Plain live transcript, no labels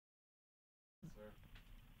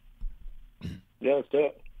Yeah, let's do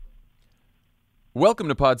it. Welcome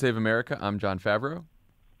to Pod Save America. I'm John Favreau.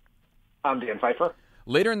 I'm Dan Pfeiffer.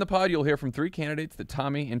 Later in the pod, you'll hear from 3 candidates that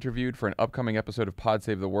Tommy interviewed for an upcoming episode of Pod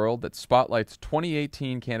Save the World that spotlights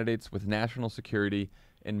 2018 candidates with national security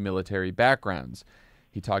and military backgrounds.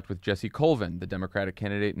 He talked with Jesse Colvin, the Democratic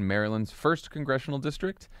candidate in Maryland's 1st Congressional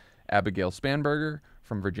District, Abigail Spanberger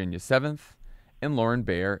from Virginia's 7th, and Lauren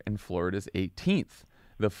Baer in Florida's 18th.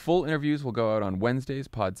 The full interviews will go out on Wednesday's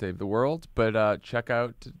Pod Save the World, but check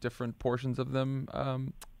out different portions of them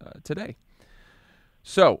today.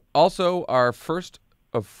 So, also, our first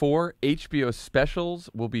of 4 HBO specials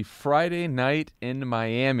will be Friday night in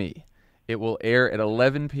Miami. It will air at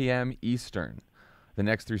 11 p.m. Eastern. The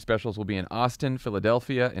next 3 specials will be in Austin,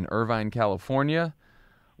 Philadelphia, and Irvine, California.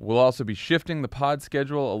 We'll also be shifting the pod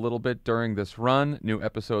schedule a little bit during this run. New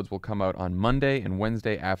episodes will come out on Monday and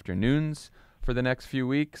Wednesday afternoons for the next few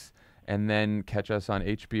weeks, and then catch us on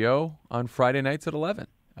HBO on Friday nights at 11.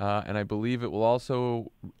 And I believe it will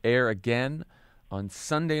also air again on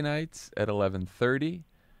Sunday nights at 11:30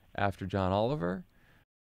 after John Oliver.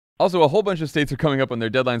 Also, a whole bunch of states are coming up on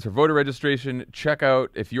their deadlines for voter registration. Check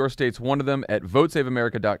out, if your state's one of them, at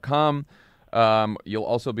votesaveamerica.com. You'll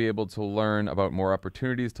also be able to learn about more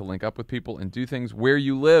opportunities to link up with people and do things where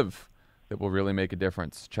you live that will really make a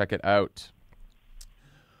difference. Check it out.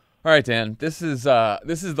 All right, Dan, this is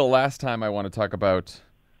the last time I want to talk about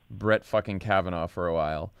Brett fucking Kavanaugh for a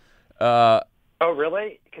while. Oh,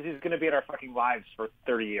 really? Because he's going to be in our fucking lives for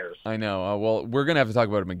 30 years. I know. Well, we're going to have to talk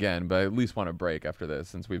about him again, but I at least want a break after this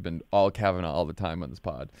since we've been all Kavanaugh all the time on this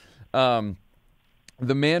pod. The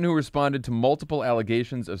man who responded to multiple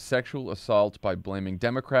allegations of sexual assault by blaming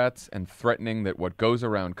Democrats and threatening that what goes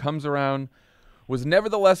around comes around was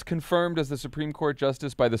nevertheless confirmed as the Supreme Court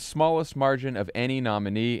justice by the smallest margin of any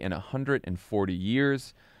nominee in 140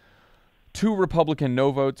 years. 2 Republican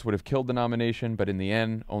no votes would have killed the nomination, but in the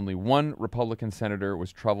end, only 1 Republican senator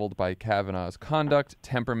was troubled by Kavanaugh's conduct,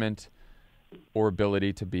 temperament, or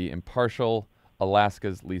ability to be impartial.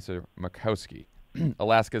 Alaska's Lisa Murkowski.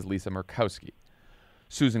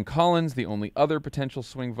 Susan Collins, the only other potential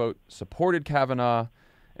swing vote, supported Kavanaugh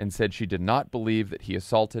and said she did not believe that he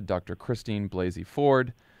assaulted Dr. Christine Blasey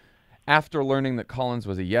Ford. After learning that Collins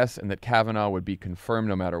was a yes and that Kavanaugh would be confirmed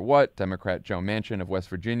no matter what, Democrat Joe Manchin of West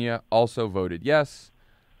Virginia also voted yes,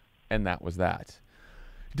 and that was that.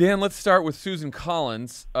 Dan, let's start with Susan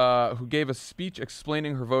Collins, who gave a speech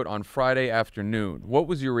explaining her vote on Friday afternoon. What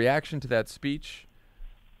was your reaction to that speech,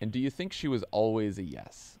 and do you think she was always a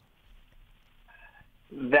yes?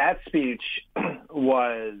 That speech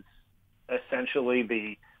was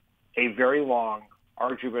essentially a very long,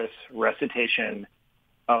 arduous recitation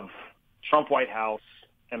of Trump White House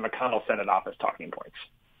and McConnell Senate office talking points.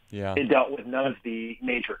 Yeah. It dealt with none of the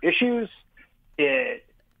major issues. It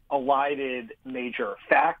elided major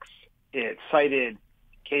facts. It cited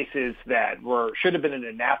cases that should have been an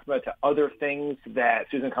anathema to other things that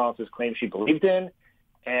Susan Collins has claimed she believed in.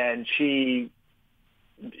 And she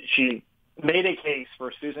made a case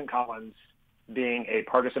for Susan Collins being a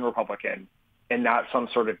partisan Republican and not some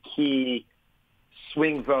sort of key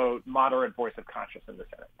swing vote, moderate voice of conscience in the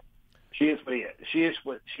Senate. She is what he is. She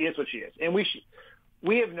is what she is. And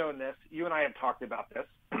we have known this. You and I have talked about this.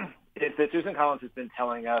 It's that Susan Collins has been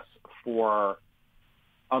telling us for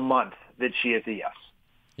a month that she is a yes.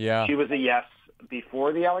 Yeah. She was a yes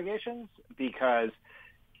before the allegations because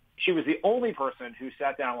she was the only person who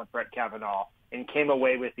sat down with Brett Kavanaugh and came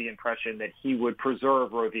away with the impression that he would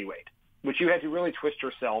preserve Roe v. Wade, which you had to really twist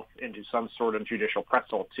yourself into some sort of judicial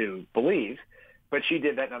pretzel to believe. But she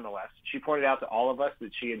did that nonetheless. She pointed out to all of us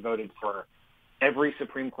that she had voted for every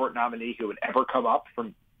Supreme Court nominee who would ever come up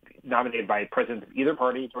from nominated by presidents of either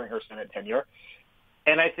party during her Senate tenure.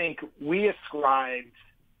 And I think we ascribed,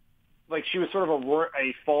 like, she was sort of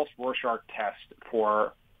a false Rorschach test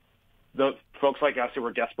for the folks like us who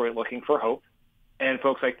were desperately looking for hope and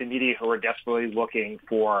folks like the media who were desperately looking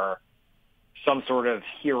for some sort of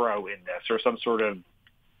hero in this or some sort of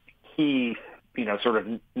key, sort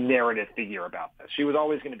of narrative figure about this. She was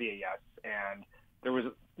always going to be a yes. And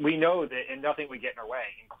we know that, and nothing would get in her way,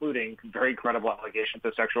 including very credible allegations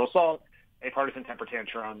of sexual assault, a partisan temper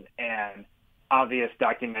tantrum, and obvious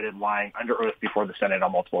documented lying under oath before the Senate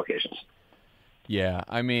on multiple occasions. Yeah,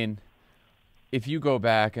 I mean, if you go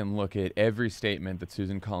back and look at every statement that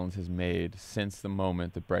Susan Collins has made since the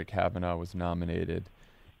moment that Brett Kavanaugh was nominated,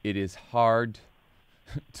 it is hard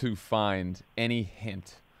to find any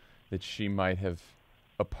hint that she might have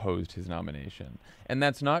opposed his nomination. And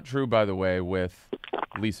that's not true, by the way, with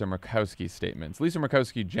Lisa Murkowski's statements. Lisa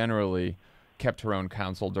Murkowski generally kept her own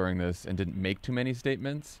counsel during this and didn't make too many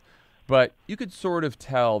statements. But you could sort of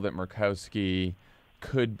tell that Murkowski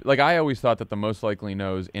could, like, I always thought that the most likely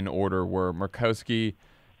no's in order were Murkowski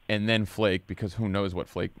and then Flake, because who knows what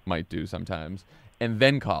Flake might do sometimes, and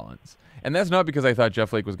then Collins. And that's not because I thought Jeff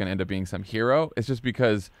Flake was going to end up being some hero. It's just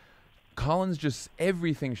because Collins, just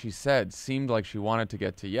everything she said seemed like she wanted to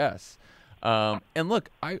get to yes. And look,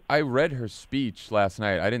 I read her speech last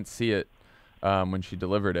night. I didn't see it when she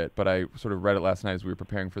delivered it, but I sort of read it last night as we were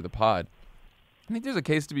preparing for the pod. I think there's a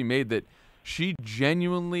case to be made that she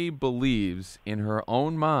genuinely believes in her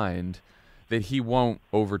own mind that he won't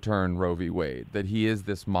overturn Roe v. Wade, that he is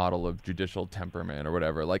this model of judicial temperament or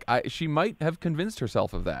whatever. Like, she might have convinced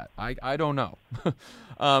herself of that. I don't know.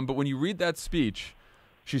 But when you read that speech,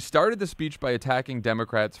 she started the speech by attacking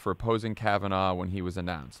Democrats for opposing Kavanaugh when he was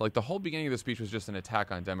announced. Like, the whole beginning of the speech was just an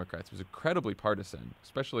attack on Democrats. It was incredibly partisan,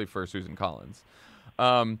 especially for Susan Collins.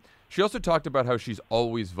 She also talked about how she's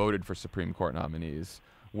always voted for Supreme Court nominees,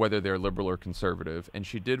 whether they're liberal or conservative, and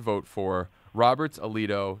she did vote for Roberts,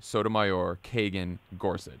 Alito, Sotomayor, Kagan,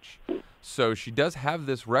 Gorsuch. So she does have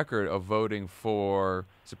this record of voting for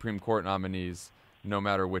Supreme Court nominees, no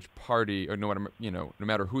matter which party, or no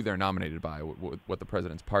matter who they're nominated by, what the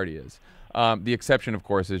president's party is. The exception, of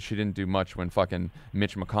course, is she didn't do much when fucking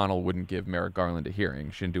Mitch McConnell wouldn't give Merrick Garland a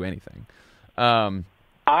hearing. She didn't do anything.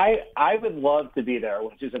 I would love to be there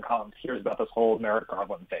when Susan Collins hears about this whole Merrick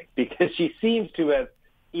Garland thing, because she seems to have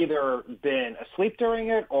either been asleep during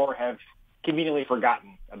it or have conveniently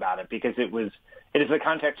forgotten about it, because it is the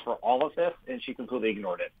context for all of this, and she completely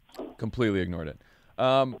ignored it. Completely ignored it.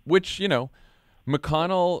 Which,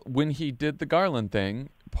 McConnell, when he did the Garland thing,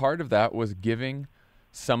 part of that was giving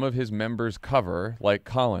some of his members cover, like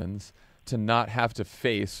Collins, to not have to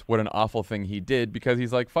face what an awful thing he did, because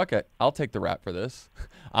he's like, fuck it, I'll take the rap for this.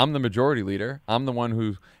 I'm the majority leader. I'm the one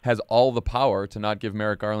who has all the power to not give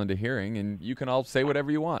Merrick Garland a hearing, and you can all say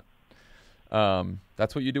whatever you want.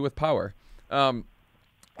 That's what you do with power. And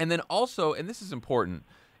then also, and this is important,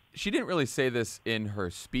 she didn't really say this in her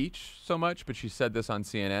speech so much, but she said this on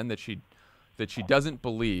CNN, that she doesn't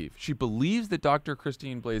believe. She believes that Dr.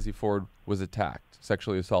 Christine Blasey Ford was attacked,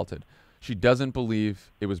 sexually assaulted. She doesn't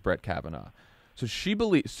believe it was Brett Kavanaugh. So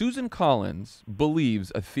Susan Collins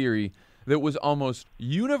believes a theory that was almost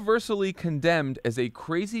universally condemned as a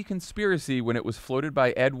crazy conspiracy when it was floated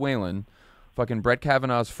by Ed Whalen, fucking Brett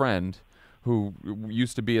Kavanaugh's friend, who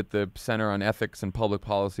used to be at the Center on Ethics and Public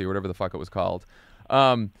Policy or whatever the fuck it was called.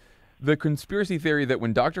 The conspiracy theory that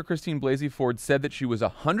when Dr. Christine Blasey Ford said that she was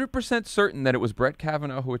 100% certain that it was Brett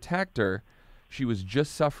Kavanaugh who attacked her, she was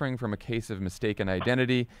just suffering from a case of mistaken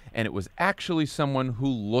identity, and it was actually someone who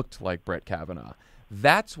looked like Brett Kavanaugh.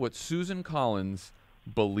 That's what Susan Collins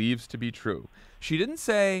believes to be true. She didn't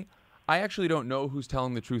say, I actually don't know who's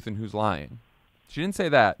telling the truth and who's lying. She didn't say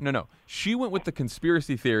that. No. She went with the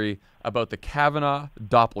conspiracy theory about the Kavanaugh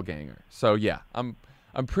doppelganger. So yeah, I'm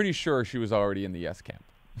pretty sure she was already in the yes camp.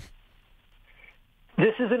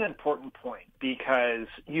 This is an important point, because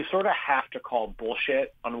you sort of have to call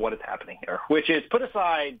bullshit on what is happening here, which is, put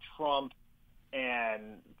aside Trump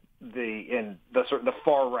and the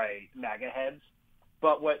far right MAGA heads,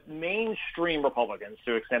 but what mainstream Republicans,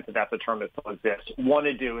 to the extent that that's a term that still exists, want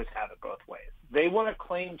to do is have it both ways. They want to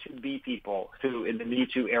claim to be people who, in the Me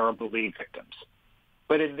Too era, believe victims,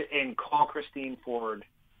 but in call Christine Ford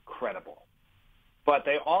credible. But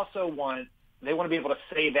they also want to be able to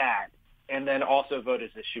say that and then also vote as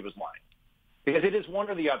if she was lying, because it is one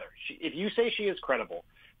or the other. If you say she is credible,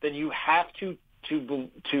 then you have to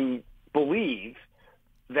believe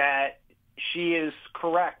that she is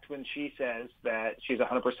correct when she says that she's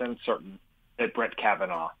 100% certain that Brett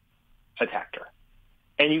Kavanaugh attacked her.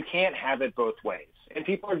 And you can't have it both ways. And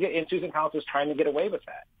and Susan Collins is trying to get away with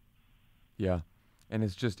that. Yeah. And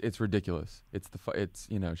it's ridiculous.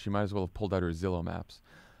 She might as well have pulled out her Zillow maps.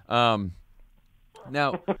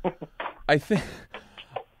 Now, I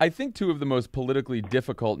think two of the most politically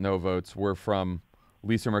difficult no votes were from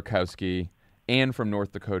Lisa Murkowski and from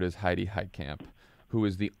North Dakota's Heidi Heitkamp, who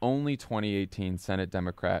is the only 2018 Senate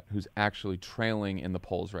Democrat who's actually trailing in the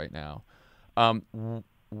polls right now.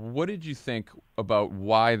 What did you think about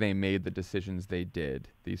why they made the decisions they did,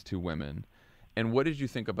 these two women, and what did you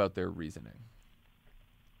think about their reasoning?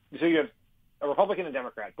 So you have a Republican and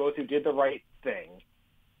Democrat, both who did the right thing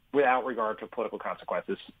without regard to political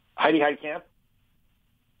consequences. Heidi Heitkamp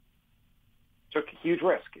took a huge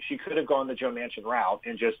risk. She could have gone the Joe Manchin route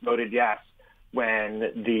and just voted yes when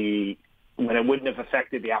it wouldn't have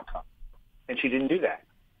affected the outcome. And she didn't do that.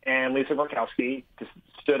 And Lisa Murkowski just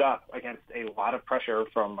stood up against a lot of pressure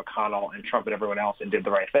from McConnell and Trump and everyone else and did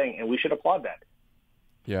the right thing. And we should applaud that.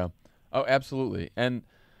 Yeah. Oh, absolutely. And,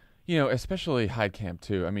 Especially Heidkamp,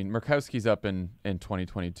 too. I mean, Murkowski's up in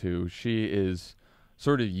 2022. She is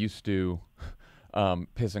sort of used to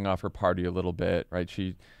pissing off her party a little bit, right?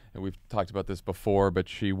 We've talked about this before, but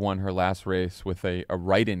she won her last race with a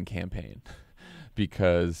write-in campaign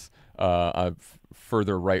because a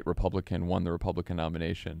further right Republican won the Republican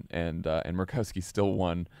nomination, and Murkowski still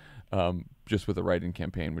won just with a write-in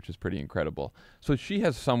campaign, which is pretty incredible. So she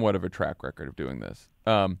has somewhat of a track record of doing this.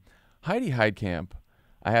 Heidi Heidkamp,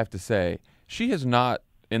 I have to say, she has not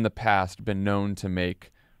in the past been known to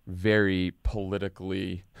make very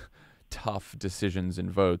politically tough decisions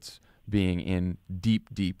and votes, being in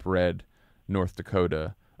deep, deep red North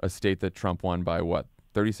Dakota, a state that Trump won by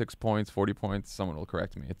 36 points, 40 points? Someone will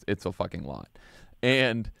correct me. It's a fucking lot.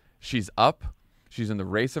 And she's up. She's in the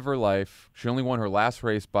race of her life. She only won her last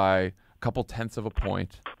race by a couple tenths of a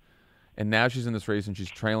point. And now she's in this race and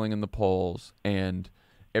she's trailing in the polls. And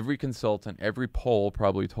every consultant, every poll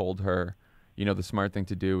probably told her, the smart thing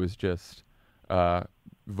to do is just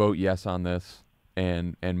vote yes on this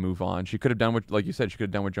and move on. She could have done what, like you said, she could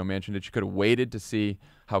have done what Joe Manchin did. She could have waited to see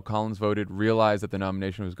how Collins voted, realized that the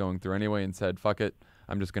nomination was going through anyway, and said, fuck it,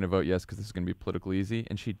 I'm just going to vote yes because this is going to be politically easy.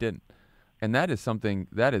 And she didn't. And that is something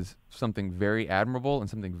very admirable and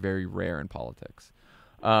something very rare in politics.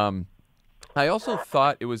 I also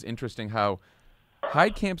thought it was interesting how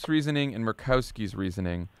Heidkamp's reasoning and Murkowski's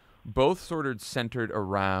reasoning both sort of centered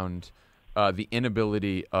around the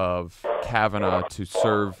inability of Kavanaugh to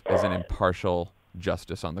serve as an impartial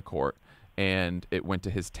justice on the court, and it went to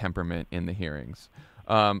his temperament in the hearings.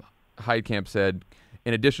 Heidkamp said,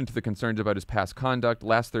 in addition to the concerns about his past conduct,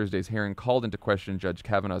 last Thursday's hearing called into question Judge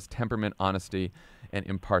Kavanaugh's temperament, honesty, and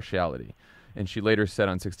impartiality. And she later said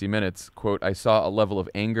on 60 Minutes, quote, I saw a level of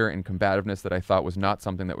anger and combativeness that I thought was not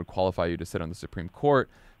something that would qualify you to sit on the Supreme Court.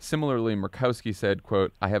 Similarly, Murkowski said,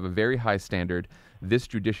 quote, I have a very high standard. This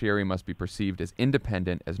judiciary must be perceived as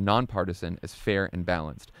independent, as nonpartisan, as fair and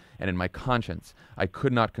balanced. And in my conscience, I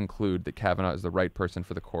could not conclude that Kavanaugh is the right person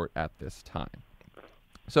for the court at this time.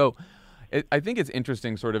 So I think it's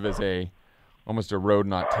interesting sort of as almost a road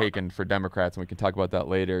not taken for Democrats, and we can talk about that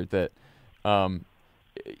later, that,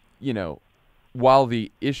 while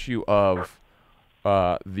the issue of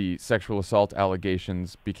the sexual assault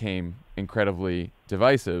allegations became incredibly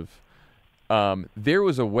divisive, there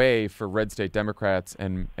was a way for red state Democrats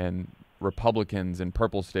and Republicans in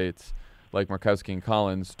purple states like Murkowski and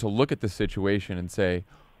Collins to look at the situation and say,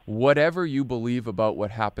 whatever you believe about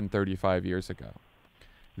what happened 35 years ago,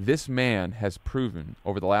 this man has proven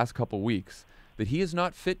over the last couple weeks that he is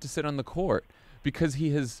not fit to sit on the court because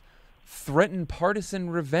he has threatened partisan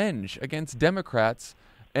revenge against Democrats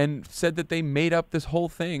and said that they made up this whole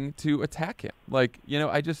thing to attack him. I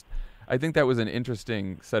think that was an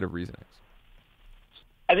interesting set of reasonings.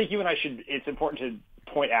 I think you and I it's important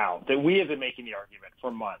to point out that we have been making the argument for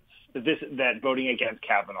months that voting against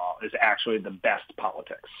Kavanaugh is actually the best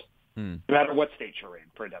politics, no matter what state you're in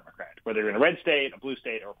for a Democrat, whether you're in a red state, a blue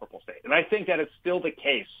state, or a purple state. And I think that it's still the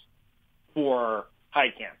case for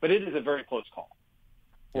Heidkamp, but it is a very close call,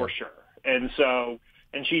 for sure. And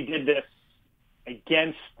she did this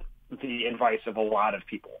against the advice of a lot of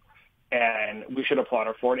people, and we should applaud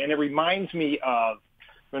her for it. And it reminds me of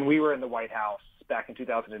when we were in the White House back in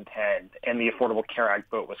 2010 and the Affordable Care Act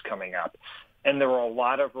vote was coming up. And there were a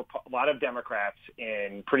lot of Democrats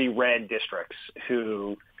in pretty red districts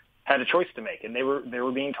who had a choice to make. And they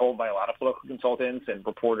were being told by a lot of political consultants and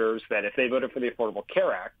reporters that if they voted for the Affordable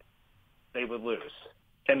Care Act, they would lose.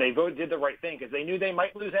 And they did the right thing because they knew they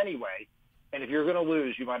might lose anyway. And if you're going to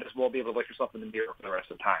lose, you might as well be able to look yourself in the mirror for the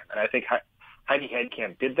rest of the time. And I think Heidi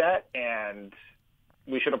Heidkamp did that, and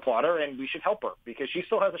we should applaud her and we should help her because she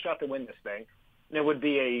still has a shot to win this thing. And it would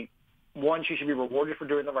be one, she should be rewarded for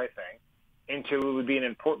doing the right thing. And two, it would be an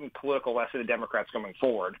important political lesson to Democrats going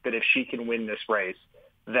forward that if she can win this race,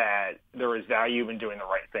 that there is value in doing the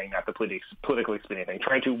right thing, not the politically spinning thing,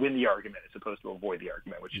 trying to win the argument as opposed to avoid the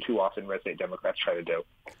argument, which too often red state Democrats try to do.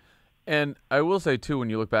 And I will say, too, when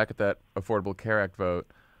you look back at that Affordable Care Act vote,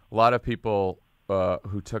 a lot of people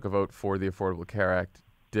who took a vote for the Affordable Care Act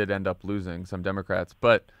did end up losing, some Democrats.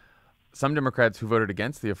 But some Democrats who voted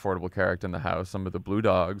against the Affordable Care Act in the House, some of the blue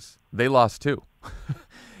dogs, they lost, too.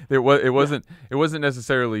 It wasn't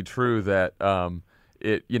necessarily true that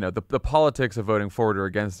the politics of voting for it or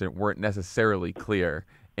against it weren't necessarily clear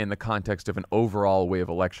in the context of an overall wave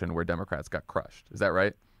election where Democrats got crushed. Is that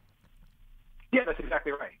right? Yeah, that's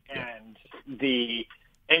exactly right.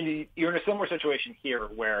 And you're in a similar situation here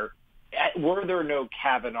where were there no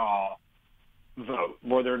Kavanaugh vote,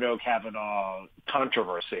 were there no Kavanaugh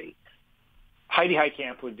controversy, Heidi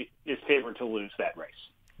Heidkamp is favored to lose that race.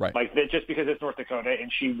 Right. Like, that just because it's North Dakota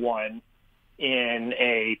and she won in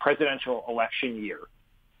a presidential election year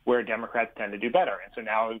where Democrats tend to do better. And so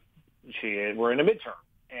now we're in a midterm,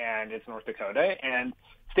 and it's North Dakota. And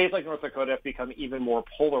states like North Dakota have become even more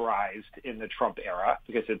polarized in the Trump era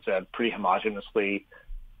because it's a pretty homogeneously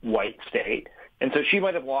white state. And so she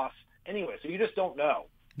might have lost anyway. So you just don't know.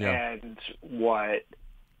 Yeah. And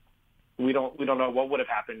we don't know what would have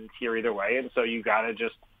happened here either way. And so you got to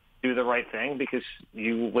just do the right thing because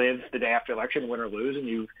you live the day after election, win or lose, and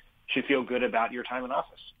you should feel good about your time in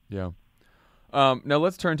office. Yeah. Now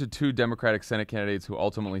let's turn to two Democratic Senate candidates who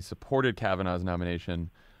ultimately supported Kavanaugh's nomination: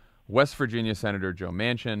 West Virginia Senator Joe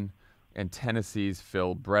Manchin and Tennessee's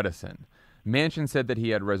Phil Bredesen. Manchin said that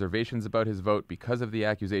he had reservations about his vote because of the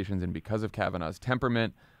accusations and because of Kavanaugh's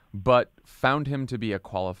temperament, but found him to be a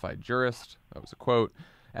qualified jurist. That was a quote.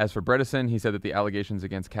 As for Bredesen, he said that the allegations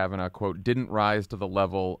against Kavanaugh, quote, didn't rise to the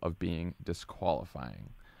level of being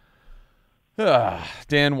disqualifying.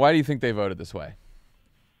 Dan, why do you think they voted this way?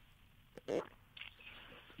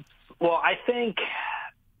 Well, I think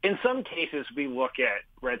in some cases we look at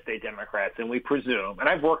red state Democrats and we presume, and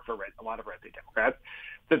I've worked for a lot of red state Democrats,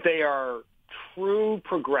 that they are true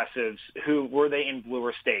progressives who, were they in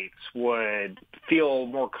bluer states, would feel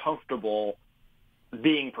more comfortable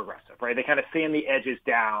being progressive, right? They kind of sand the edges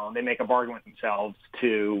down. They make a bargain with themselves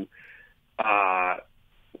to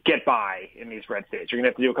get by in these red states. You're going to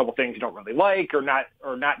have to do a couple things you don't really like, or not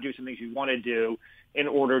do some things you want to do in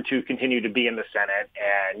order to continue to be in the Senate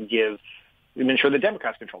and ensure the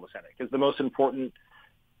Democrats control the Senate. Because the most important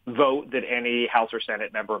vote that any House or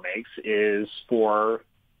Senate member makes is for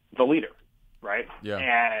the leader, right? Yeah.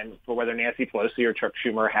 And for whether Nancy Pelosi or Chuck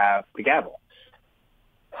Schumer have the gavel.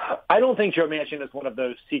 I don't think Joe Manchin is one of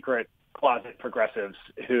those secret closet progressives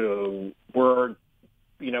who were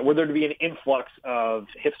there to be an influx of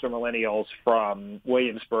hipster millennials from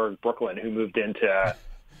Williamsburg, Brooklyn, who moved into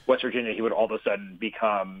West Virginia, he would all of a sudden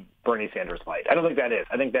become Bernie Sanders light. I don't think that is.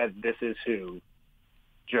 I think that this is who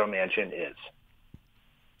Joe Manchin is.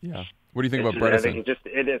 Yeah. What do you think about Bredesen? I think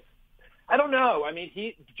it is. I don't know. I mean,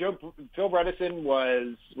 Phil Bredesen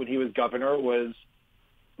was, when he was governor, was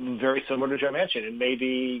very similar to Joe Manchin,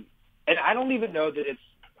 and I don't even know that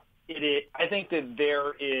I think that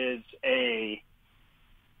there is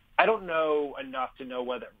I don't know enough to know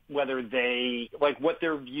whether they, like, what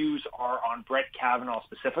their views are on Brett Kavanaugh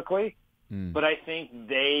specifically, but I think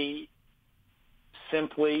they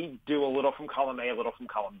simply do a little from column A, a little from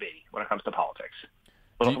column B when it comes to politics.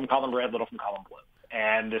 A little from column red, a little from column blue.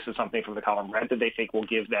 And this is something from the column red that they think will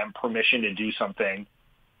give them permission to do something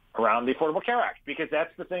around the Affordable Care Act, because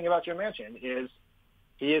that's the thing about Joe Manchin is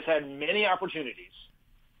he has had many opportunities,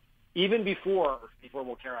 even before the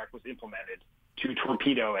Affordable Care Act was implemented, to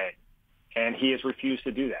torpedo it, and he has refused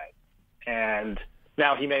to do that. And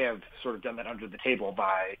now he may have sort of done that under the table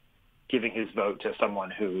by giving his vote to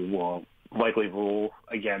someone who will likely rule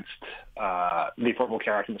against the Affordable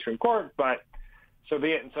Care Act in the Supreme Court, but so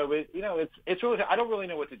be it. And so, it's really, I don't really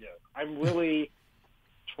know what to do. I'm really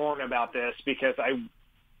torn about this because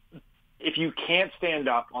if you can't stand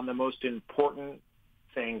up on the most important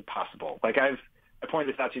thing possible, like I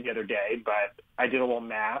pointed this out to you the other day, but I did a little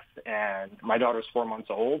math, and my daughter's 4 months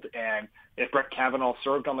old, and if Brett Kavanaugh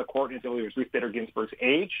served on the court until he was Ruth Bader Ginsburg's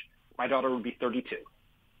age, my daughter would be 32.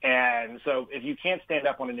 And so if you can't stand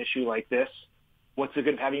up on an issue like this, what's the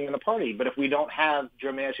good of having you in the party? But if we don't have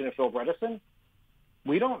Joe Manchin and Phil Bredesen,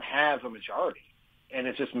 we don't have a majority, and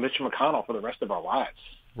it's just Mitch McConnell for the rest of our lives.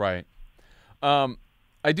 Right.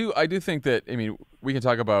 I do think that, I mean, we can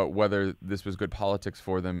talk about whether this was good politics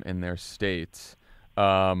for them in their states.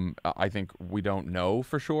 I think we don't know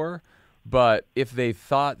for sure, but if they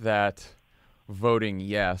thought that voting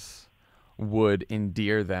yes would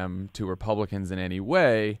endear them to Republicans in any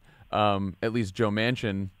way, at least Joe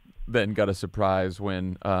Manchin then got a surprise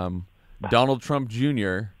when Donald Trump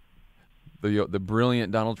Jr., the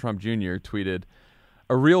brilliant Donald Trump Jr. tweeted,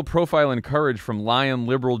 "A real profile and courage from Lion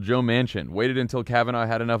liberal Joe Manchin. Waited until Kavanaugh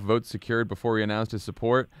had enough votes secured before he announced his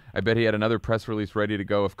support. I bet he had another press release ready to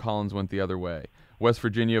go if Collins went the other way. West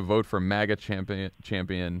Virginia vote for MAGA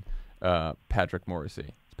champion Patrick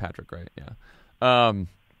Morrissey." It's Patrick, right? Yeah.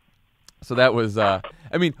 So that was,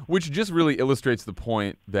 which just really illustrates the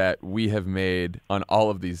point that we have made on all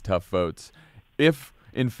of these tough votes. If,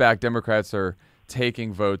 in fact, Democrats are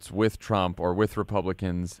taking votes with Trump or with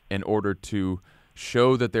Republicans in order to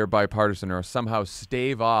show that they're bipartisan or somehow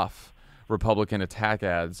stave off Republican attack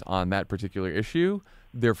ads on that particular issue,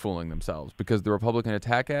 they're fooling themselves, because the Republican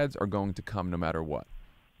attack ads are going to come no matter what.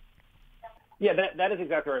 Yeah, that is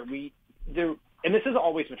exactly right. And this has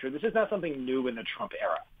always been true. This is not something new in the Trump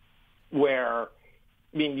era, where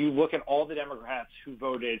I mean, you look at all the Democrats who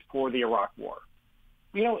voted for the Iraq War,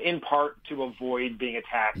 in part to avoid being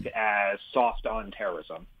attacked as soft on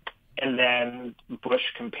terrorism. And then Bush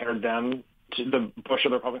and the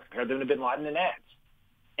Republicans compared them to bin Laden and ads.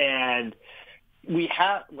 And we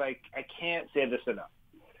have, I can't say this enough.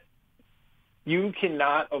 You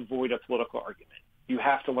cannot avoid a political argument. You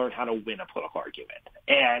have to learn how to win a political argument.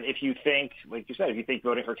 And if you think, like you said, if you think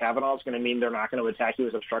voting for Kavanaugh is going to mean they're not going to attack you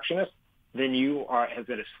as obstructionists, then you have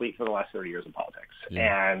been asleep for the last 30 years of politics.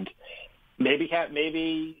 Yeah. And maybe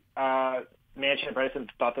Manchin and Bredesen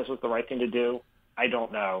thought this was the right thing to do. I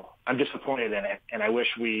don't know. I'm disappointed in it, and I wish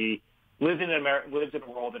we lived in a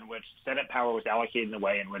world in which Senate power was allocated in a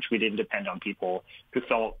way in which we didn't depend on people who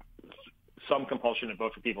felt some compulsion to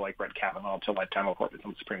vote for people like Brett Kavanaugh to lifetime appointments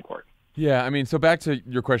on the Supreme Court. Yeah, I mean, so back to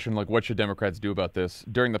your question, what should Democrats do about this?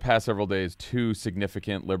 During the past several days, 2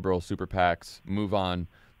 significant liberal super PACs, Move On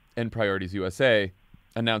and Priorities USA,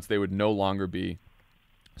 announced they would no longer be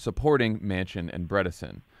supporting Manchin and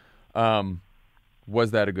Bredesen.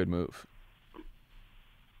 Was that a good move?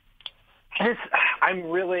 I've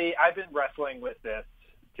been wrestling with this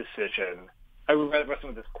decision. I've been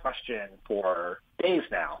wrestling with this question for days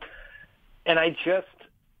now. And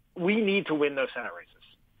we need to win those Senate races.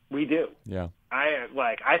 We do. Yeah.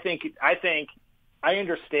 I think I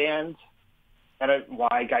understand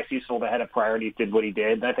why Guy Cecil, the head of Priorities, did what he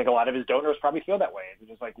did. And I think a lot of his donors probably feel that way. It's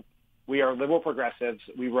just we are liberal progressives.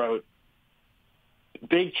 We wrote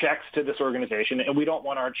big checks to this organization, and we don't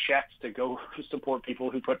want our checks to go to support people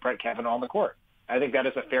who put Brett Kavanaugh on the court. I think that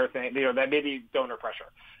is a fair thing. That may be donor pressure.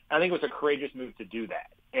 I think it was a courageous move to do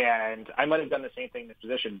that. And I might have done the same thing in this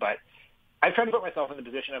position, but I've tried to put myself in the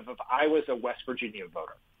position of if I was a West Virginia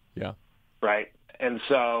voter. Yeah. Right. And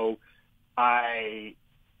so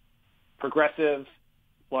progressive,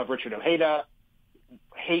 love Richard Ojeda,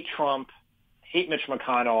 hate Trump, hate Mitch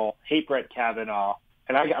McConnell, hate Brett Kavanaugh,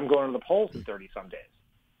 and I'm going to the polls in 30-some days.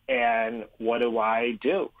 And what do I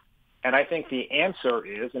do? And I think the answer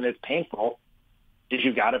is, and it's painful, is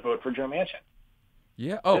you got to vote for Joe Manchin.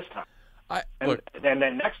 Yeah. This time. And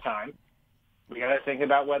then next time, we got to think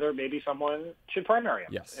about whether maybe someone should primary him.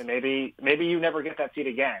 Yes. And maybe you never get that seat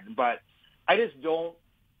again. But I just don't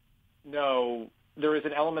know. There is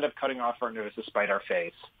an element of cutting off our nose to spite our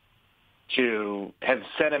face to have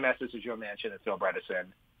sent a message to Joe Manchin and Phil Bredesen,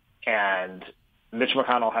 and Mitch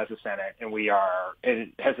McConnell has the Senate, and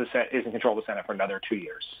is in control of the Senate for another 2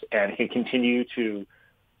 years, and can continue to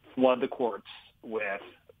flood the courts with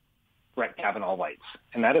Brett Kavanaugh lights,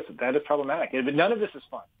 and that is problematic. But none of this is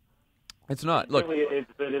fun. It's not. Look, it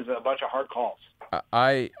is a bunch of hard calls.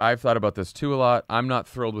 I've thought about this too a lot. I'm not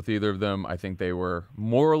thrilled with either of them. I think they were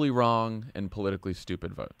morally wrong and politically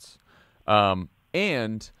stupid votes.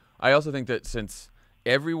 And I also think that since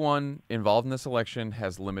everyone involved in this election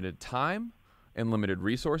has limited time and limited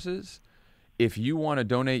resources, if you want to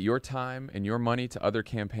donate your time and your money to other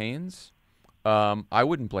campaigns, I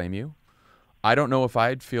wouldn't blame you. I don't know if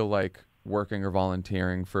I'd feel like working or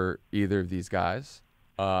volunteering for either of these guys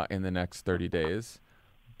in the next 30 days,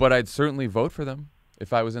 but I'd certainly vote for them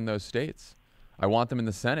if I was in those states. I want them in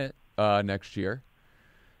the Senate next year.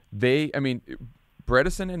 Bredesen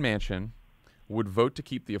and Manchin would vote to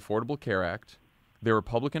keep the Affordable Care Act. Their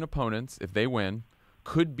Republican opponents, if they win,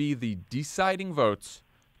 could be the deciding votes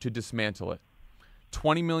to dismantle it.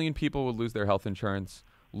 20 million people would lose their health insurance,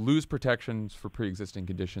 lose protections for pre-existing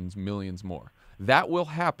conditions, millions more. That will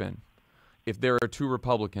happen if there are 2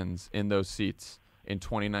 Republicans in those seats in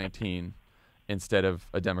 2019 instead of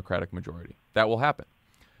a Democratic majority. That will happen.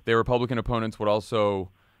 Their Republican opponents would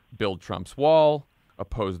also build Trump's wall,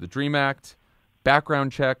 oppose the DREAM Act,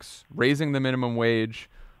 background checks, raising the minimum wage.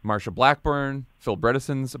 Marsha Blackburn, Phil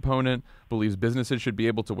Bredesen's opponent, believes businesses should be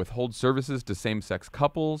able to withhold services to same-sex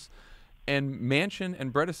couples. And Manchin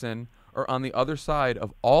and Bredesen are on the other side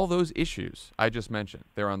of all those issues I just mentioned.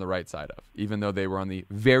 They're on the right side of, even though they were on the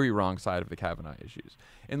very wrong side of the Kavanaugh issues.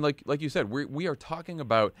 And like you said, we are talking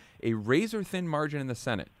about a razor-thin margin in the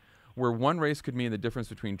Senate, where one race could mean the difference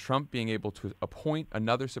between Trump being able to appoint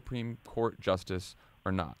another Supreme Court justice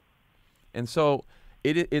or not. And so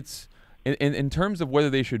it's in terms of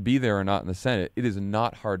whether they should be there or not in the Senate, it is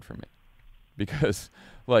not hard for me, because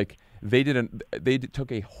they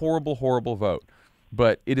took a horrible vote,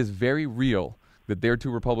 but it is very real that their 2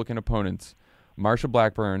 Republican opponents, Marsha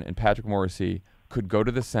Blackburn and Patrick Morrisey, could go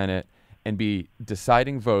to the Senate and be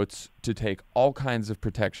deciding votes to take all kinds of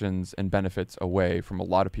protections and benefits away from a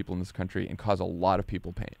lot of people in this country and cause a lot of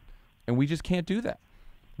people pain. And we just can't do that.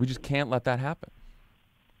 We just can't let that happen.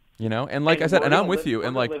 And like I said, and I'm with you.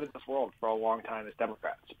 Live in this world for a long time as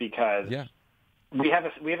Democrats, because we have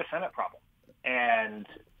a Senate problem. And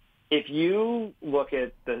if you look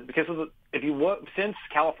at since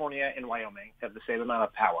California and Wyoming have the same amount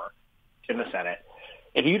of power in the Senate,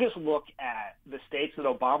 if you just look at the states that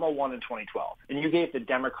Obama won in 2012, and you gave the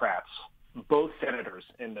Democrats both senators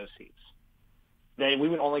in those seats, then we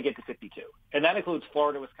would only get to 52. And that includes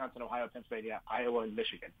Florida, Wisconsin, Ohio, Pennsylvania, Iowa, and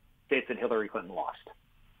Michigan, states that Hillary Clinton lost.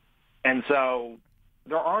 And so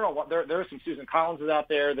there aren't a lot. There are some Susan Collinses out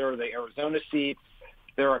there. There are the Arizona seats.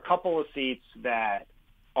 There are a couple of seats that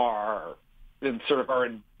are blue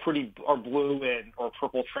or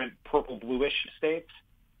purple bluish states.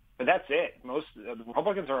 But that's it. Most the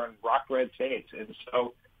Republicans are in rock red states. And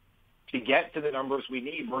so to get to the numbers we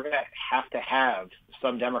need, we're going to have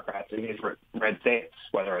some Democrats in these red states,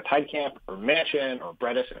 whether it's Heitkamp or Manchin or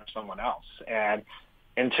Bredesen or someone else. And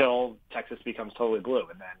until Texas becomes totally blue,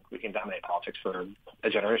 and then we can dominate politics for a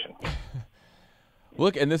generation.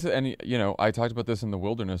 Look, and I talked about this in the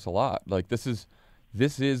Wilderness a lot. Like this is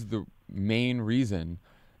the main reason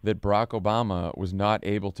that Barack Obama was not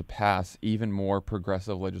able to pass even more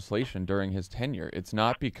progressive legislation during his tenure. It's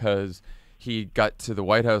not because he got to the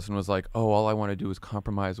White House and was like, oh, all I want to do is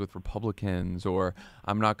compromise with Republicans, or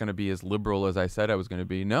I'm not going to be as liberal as I said I was going to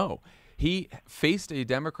be. No, he faced a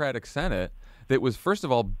Democratic Senate that was, first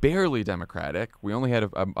of all, barely Democratic. We only had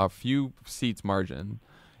a few seats margin,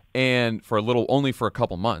 and only for a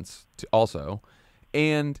couple months also.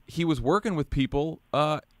 And he was working with people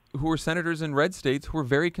who were senators in red states who were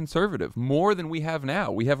very conservative, more than we have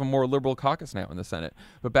now. We have a more liberal caucus now in the Senate.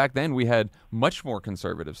 But back then we had much more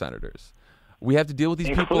conservative senators. We have to deal with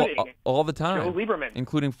these people all the time, Joe Lieberman,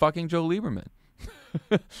 including fucking Joe Lieberman.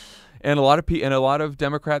 And a lot of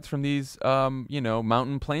Democrats from these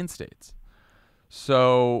mountain plain states.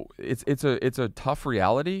 So it's a tough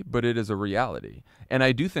reality, but it is a reality. And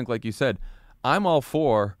I do think, like you said, I'm all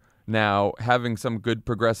for now having some good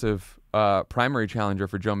progressive primary challenger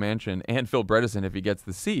for Joe Manchin and Phil Bredesen if he gets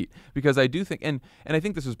the seat, because I do think, and I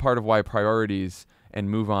think this is part of why Priorities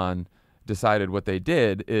and Move On decided what they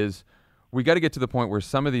did, is we got to get to the point where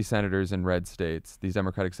some of these senators in red states, these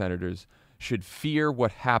Democratic senators, should fear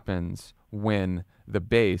what happens when the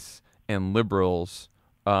base and liberals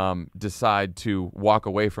decide to walk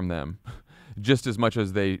away from them, just as much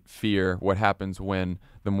as they fear what happens when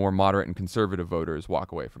the more moderate and conservative voters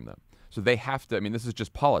walk away from them. So they have to, this is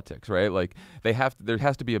just politics, right? Like there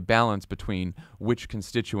has to be a balance between which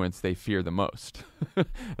constituents they fear the most.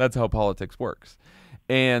 That's how politics works.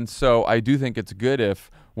 And so I do think it's good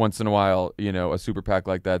if once in a while, a super PAC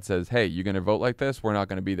like that says, hey, you're going to vote like this, we're not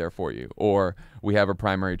going to be there for you. Or we have a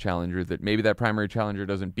primary challenger that maybe that primary challenger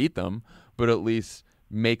doesn't beat them, but at least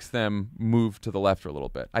makes them move to the left a little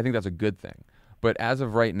bit. I think that's a good thing. But as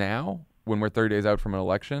of right now, when we're 30 days out from an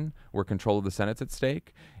election, where control of the Senate's at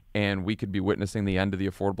stake, and we could be witnessing the end of the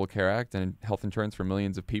Affordable Care Act and health insurance for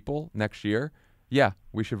millions of people next year, yeah,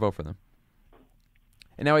 we should vote for them.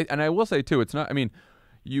 And now, I will say too, it's not,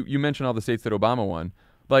 you mentioned all the states that Obama won.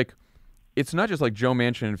 Like, it's not just like Joe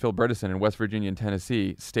Manchin and Phil Bredesen in West Virginia and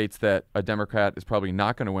Tennessee, states that a Democrat is probably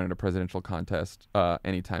not going to win in a presidential contest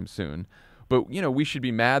anytime soon. But, we should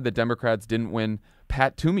be mad that Democrats didn't win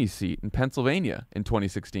Pat Toomey's seat in Pennsylvania in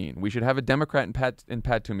 2016. We should have a Democrat in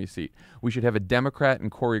Pat Toomey's seat. We should have a Democrat in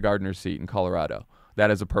Cory Gardner's seat in Colorado.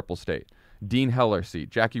 That is a purple state. Dean Heller's seat.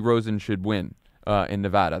 Jackie Rosen should win in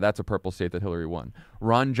Nevada. That's a purple state that Hillary won.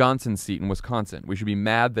 Ron Johnson's seat in Wisconsin. We should be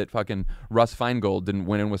mad that fucking Russ Feingold didn't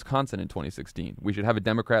win in Wisconsin in 2016. We should have a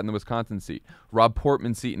Democrat in the Wisconsin seat. Rob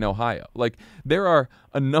Portman's seat in Ohio. Like, there are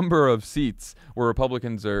a number of seats where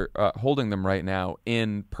Republicans are holding them right now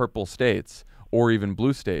in purple states or even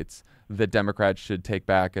blue states that Democrats should take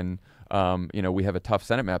back. And, we have a tough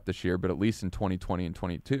Senate map this year, but at least in 2020 and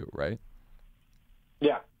 22, right?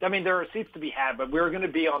 Yeah. There are seats to be had, but we're going to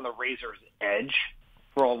be on the razor's edge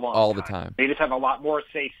for a long time. All the time. They just have a lot more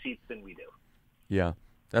safe seats than we do. Yeah.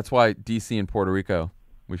 That's why D.C. and Puerto Rico,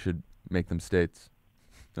 we should make them states.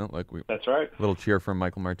 That's right. Little cheer from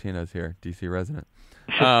Michael Martinez here, D.C. resident.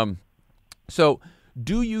 So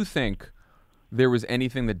do you think there was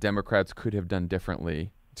anything that Democrats could have done differently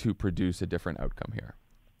to produce a different outcome here?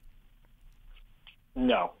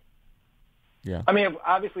 No. Yeah.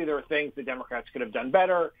 Obviously there are things the Democrats could have done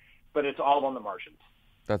better, but it's all on the margins.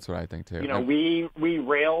 That's what I think too. We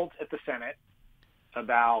railed at the Senate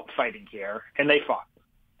about fighting care, and they fought.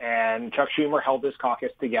 And Chuck Schumer held his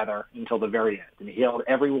caucus together until the very end, and he held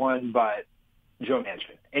everyone but Joe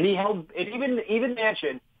Manchin. And he held even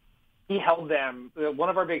Manchin. He held them. One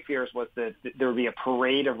of our big fears was that there would be a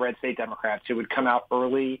parade of red state Democrats who would come out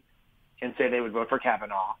early and say they would vote for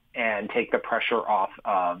Kavanaugh and take the pressure off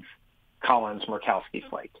of Collins, Murkowski,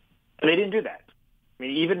 Flake. And they didn't do that.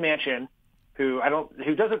 Even Manchin who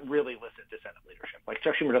doesn't really listen to Senate leadership. Like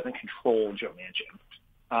Chuck Schumer doesn't control Joe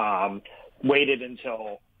Manchin. Waited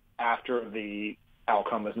until after the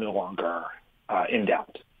outcome is no longer in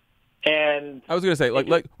doubt. And I was going to say,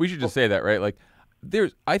 like we should just say that, right? Like,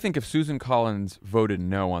 I think if Susan Collins voted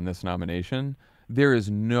no on this nomination, there is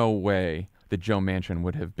no way that Joe Manchin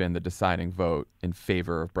would have been the deciding vote in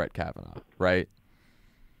favor of Brett Kavanaugh, right?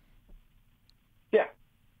 Yeah,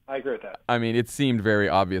 I agree with that. I mean, it seemed very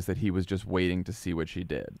obvious that he was just waiting to see what she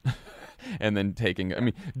did. And then taking, I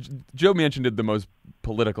mean, Joe Manchin did the most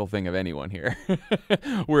political thing of anyone here.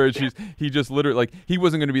 Whereas he just literally, like, he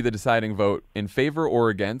wasn't going to be the deciding vote in favor or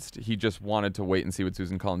against. He just wanted to wait and see what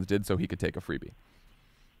Susan Collins did so he could take a freebie.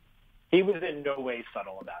 He was in no way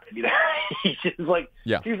subtle about it either. He just, like,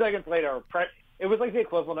 2 seconds later, it was like the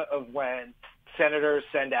equivalent of when senators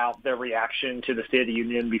send out their reaction to the State of the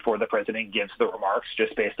Union before the president gives the remarks,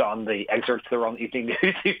 just based on the excerpts that were on the evening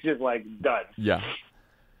news. He's just like, done. Yeah.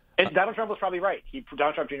 And Donald Trump was probably right.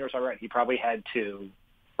 Donald Trump Jr. was probably right. He probably had 2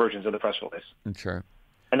 versions of the press release. Sure.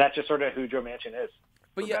 And that's just sort of who Joe Manchin is,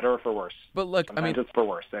 for better or for worse. But look, sometimes it's for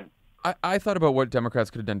worse. I thought about what Democrats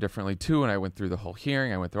could have done differently, too, and I went through the whole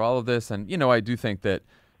hearing. I went through all of this. And, I do think that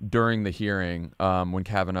during the hearing, when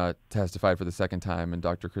Kavanaugh testified for the second time and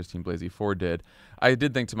Dr. Christine Blasey Ford did, I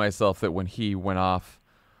did think to myself that when he went off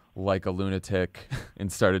like a lunatic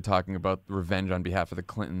and started talking about revenge on behalf of the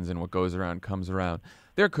Clintons and what goes around comes around,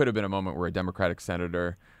 there could have been a moment where a Democratic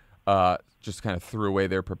senator just kind of threw away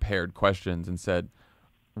their prepared questions and said,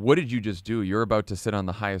 what did you just do? You're about to sit on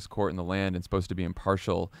the highest court in the land and supposed to be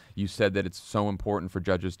impartial. You said that it's so important for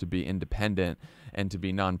judges to be independent and to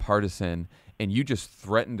be nonpartisan, and you just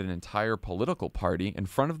threatened an entire political party in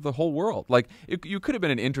front of the whole world. Like, you could have been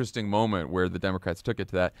an interesting moment where the Democrats took it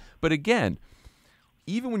to that. But again,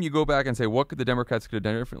 even when you go back and say, what could the Democrats could have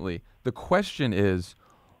done differently? The question is,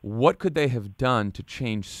 what could they have done to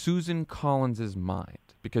change Susan Collins's mind?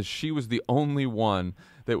 Because she was the only one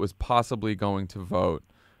that was possibly going to vote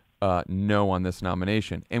no on this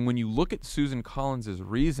nomination. And when you look at Susan Collins's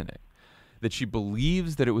reasoning, that she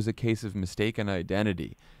believes that it was a case of mistaken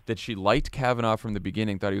identity, that she liked Kavanaugh from the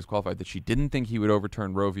beginning, thought he was qualified, that she didn't think he would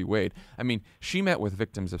overturn Roe v. Wade. I mean, she met with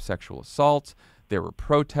victims of sexual assault. There were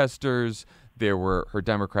protesters. There were her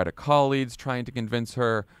Democratic colleagues trying to convince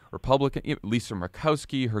her. Republican, Lisa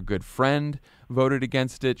Murkowski, her good friend, voted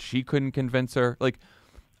against it. She couldn't convince her. Like,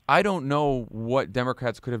 I don't know what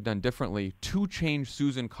Democrats could have done differently to change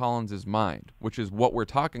Susan Collins's mind, which is what we're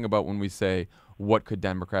talking about when we say, what could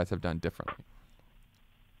Democrats have done differently?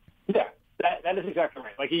 Yeah, that is exactly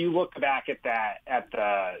right. Like, you look back at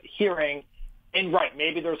the hearing, and right,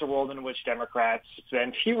 maybe there's a world in which Democrats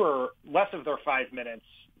spend less of their 5 minutes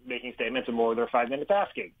making statements and more of their 5 minutes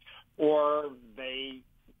asking, or they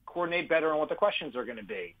coordinate better on what the questions are going to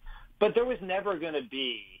be. But there was never going to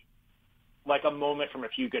be like a moment from A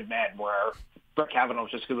Few Good Men where Brett Kavanaugh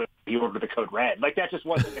was just going to be ordered the code red. Like, that just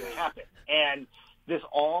wasn't going to happen. And this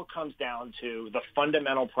all comes down to the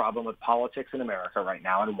fundamental problem with politics in America right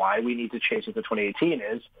now, and why we need to change it to 2018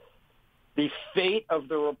 is the fate of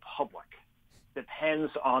the republic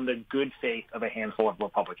depends on the good faith of a handful of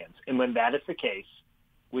Republicans. And when that is the case,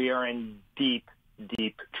 we are in deep,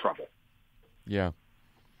 deep trouble. Yeah.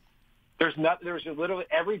 There's literally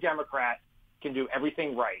every Democrat can do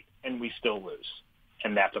everything right, and we still lose,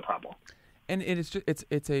 and that's a problem. And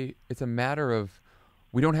it's a matter of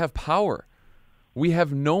we don't have power. We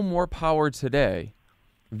have no more power today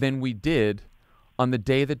than we did on the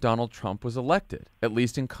day that Donald Trump was elected, at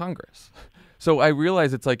least in Congress. So I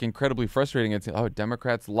realize it's like incredibly frustrating. It's,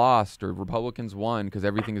 Democrats lost or Republicans won because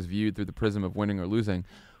everything is viewed through the prism of winning or losing.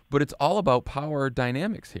 But it's all about power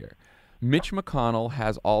dynamics here. Mitch McConnell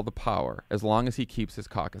has all the power as long as he keeps his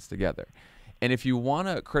caucus together. And if you want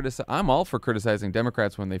to criticize, I'm all for criticizing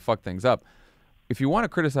Democrats when they fuck things up. If you want to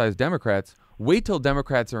criticize Democrats, wait till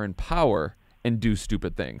Democrats are in power and do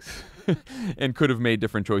stupid things and could have made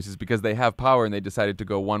different choices because they have power and they decided to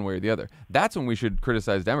go one way or the other. That's when we should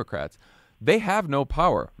criticize Democrats. They have no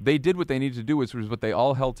power. They did what they needed to do, which was what they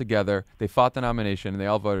all held together. They fought the nomination and they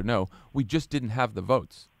all voted no. We just didn't have the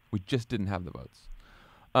votes. That's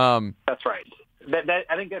right.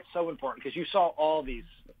 I think that's so important because you saw all these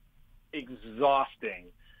exhausting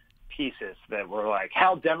pieces that were like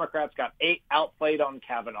how Democrats got outplayed on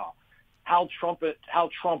Kavanaugh, how Trump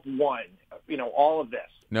won, all of this.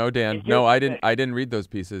 No, Dan. No, I didn't read those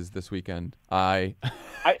pieces this weekend. I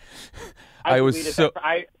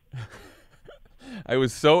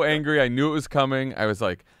was so angry. I knew it was coming. I was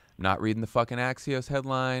like, not reading the fucking Axios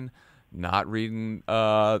headline, not reading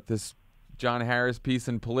this John Harris piece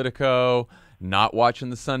in Politico, not watching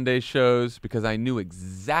the Sunday shows because I knew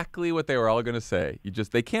exactly what they were all going to say.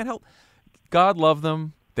 They can't help. God love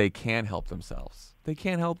them. They can't help themselves. They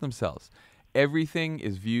can't help themselves. Everything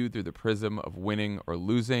is viewed through the prism of winning or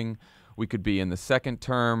losing. We could be in the second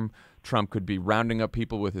term. Trump could be rounding up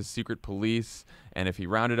people with his secret police. And if he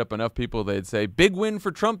rounded up enough people, they'd say, big win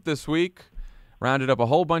for Trump this week. Rounded up a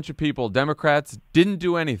whole bunch of people. Democrats didn't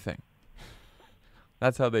do anything.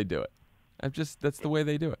 That's how they do it. That's the way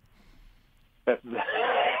they do it.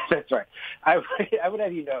 That's right. I would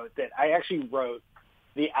have you know that I actually wrote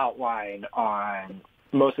the outline on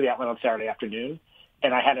Saturday afternoon,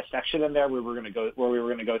 and I had a section in there where we were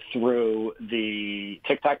going to go through the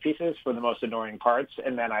TikTok pieces for the most annoying parts,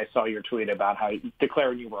 and then I saw your tweet about how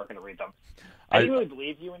declaring you weren't going to read them. I didn't really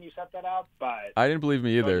believe you when you set that out, but I didn't believe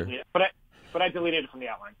me either. But I deleted it from the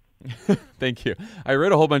outline. Thank you. I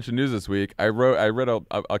read a whole bunch of news this week. I read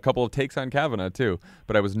a couple of takes on Kavanaugh too,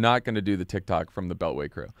 but I was not going to do the TikTok from the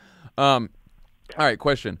Beltway crew. All right,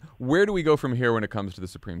 question. Where do we go from here when it comes to the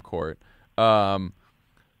Supreme Court?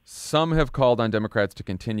 Some have called on Democrats to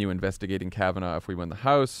continue investigating Kavanaugh if we win the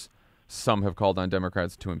House. Some have called on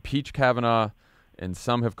Democrats to impeach Kavanaugh. And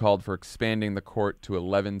some have called for expanding the court to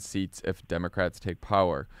 11 seats if Democrats take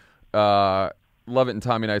power. Lovett and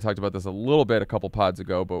Tommy and I talked about this a little bit a couple pods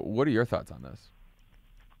ago, but what are your thoughts on this?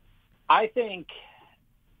 I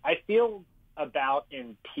feel about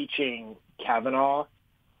impeaching Kavanaugh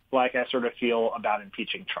like I sort of feel about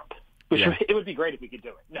impeaching Trump. It would be great if we could do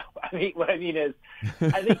it. No, what I mean is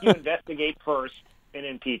I think you investigate first and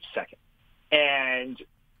impeach second. And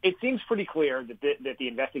it seems pretty clear that the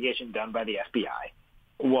investigation done by the FBI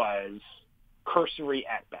was cursory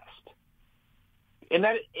at best. And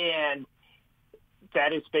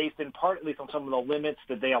that is based in part, at least, on some of the limits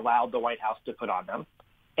that they allowed the White House to put on them.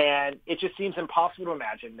 And it just seems impossible to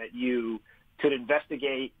imagine that you could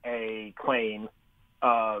investigate a claim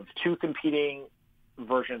of two competing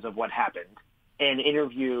versions of what happened and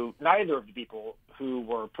interview neither of the people who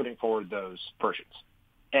were putting forward those versions.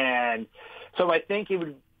 And so I think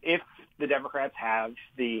if the Democrats have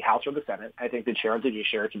the House or the Senate, I think the chair of the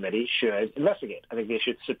Judiciary Committee should investigate. I think they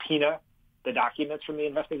should subpoena the documents from the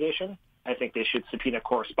investigation. I think they should subpoena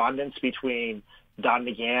correspondence between Don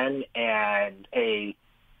McGahn and they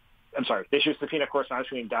should subpoena correspondence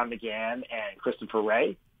between Don McGahn and Christopher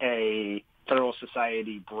Wray, a Federal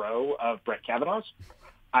Society bro of Brett Kavanaugh's.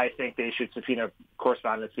 I think they should subpoena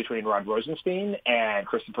correspondence between Rod Rosenstein and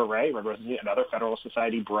Christopher Wray, Rod Rosenstein, another Federal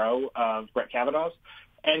Society bro of Brett Kavanaugh's,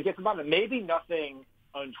 and get to the bottom. Maybe nothing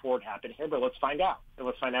untoward happened here, but let's find out. And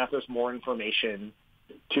let's find out if there's more information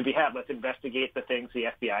to be had. Let's investigate the things the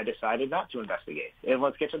FBI decided not to investigate, and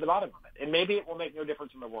let's get to the bottom of it. And maybe it will make no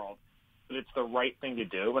difference in the world, but it's the right thing to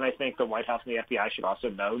do. And I think the White House and the FBI should also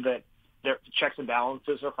know that their checks and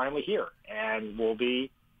balances are finally here, and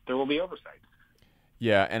there will be oversight.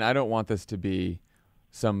 Yeah, and I don't want this to be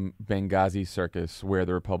some Benghazi circus where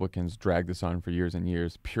the Republicans drag this on for years and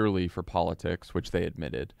years purely for politics, which they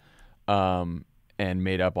admitted, and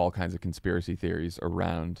made up all kinds of conspiracy theories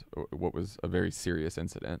around what was a very serious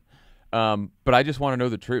incident. But I just want to know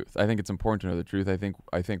the truth. I think it's important to know the truth.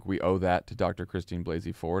 I think we owe that to Dr. Christine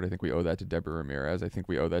Blasey Ford. I think we owe that to Deborah Ramirez. I think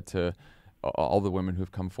we owe that to all the women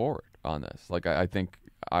who've come forward on this. Like, I think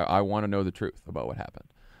I want to know the truth about what happened.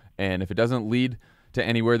 And if it doesn't lead to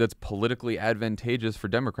anywhere that's politically advantageous for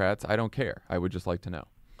Democrats, I don't care. I would just like to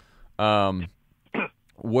know.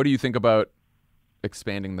 What do you think about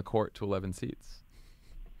expanding the court to 11 seats?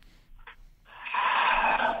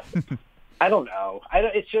 I don't know.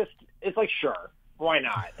 It's like, sure, why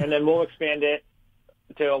not? And then we'll expand it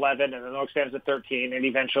to 11, and then they'll expand it to 13, and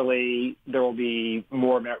eventually there will be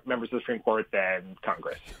more members of the Supreme Court than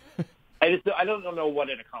Congress. I don't know what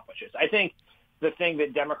it accomplishes. I think the thing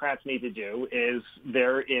that Democrats need to do is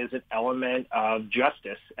there is an element of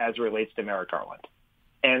justice as it relates to Merrick Garland.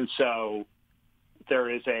 And so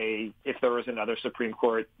if there is another Supreme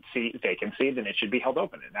Court seat vacancy, then it should be held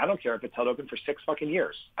open. And I don't care if it's held open for 6 fucking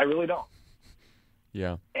years. I really don't.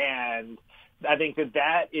 Yeah. And I think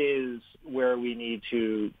that is where we need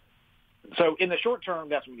to. So in the short term,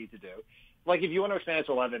 that's what we need to do. Like, if you want to expand it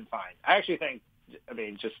to 11, fine. I actually think,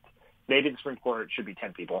 just maybe the Supreme Court should be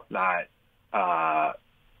 10 people, not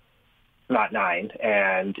 9.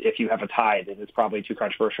 And if you have a tie, then it's probably too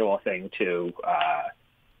controversial a thing to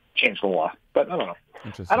change the law. But I don't know.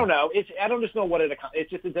 I don't know. I don't just know what it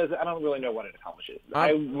does. I don't really know what it accomplishes.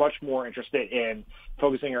 I'm much more interested in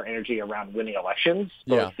focusing our energy around winning elections,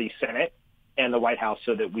 both the Senate and the White House,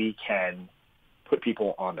 so that we can put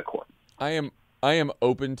people on the court. I am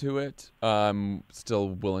open to it. I'm still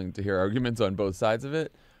willing to hear arguments on both sides of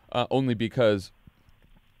it, only because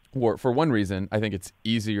for one reason, I think it's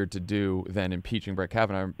easier to do than impeaching Brett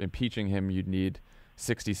Kavanaugh. Impeaching him, you'd need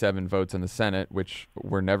 67 votes in the Senate, which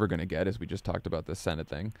we're never going to get, as we just talked about this Senate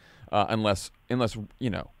thing, unless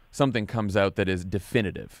something comes out that is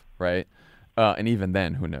definitive, right? And even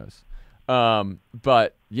then, who knows?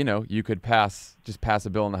 But you could pass a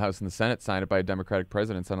bill in the House and the Senate, sign it by a Democratic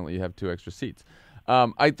president, suddenly you have 2 extra seats.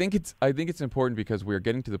 I think it's important because we're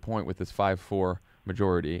getting to the point with this 5-4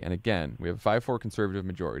 majority, and again, we have a 5-4 conservative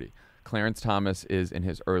majority. Clarence Thomas is in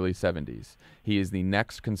his early 70s. He is the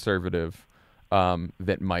next conservative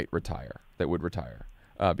that would retire,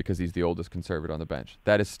 because he's the oldest conservative on the bench.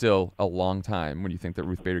 That is still a long time when you think that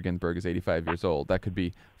Ruth Bader Ginsburg is 85 years old. That could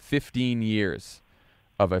be 15 years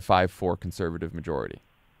of a 5-4 conservative majority,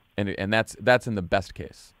 and that's in the best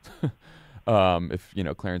case. If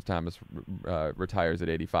Clarence Thomas retires at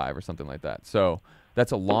 85 or something like that. So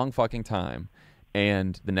that's a long fucking time,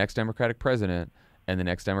 and the next Democratic president and the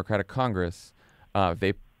next Democratic Congress, if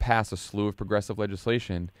they pass a slew of progressive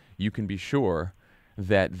legislation, you can be sure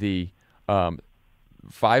that the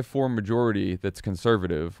 5-4 majority that's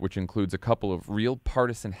conservative, which includes a couple of real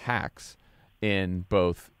partisan hacks in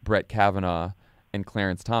both Brett Kavanaugh and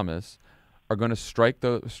Clarence Thomas, are going to strike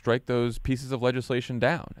those pieces of legislation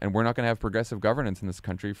down, and we're not going to have progressive governance in this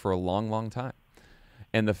country for a long, long time.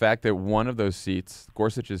 And the fact that one of those seats,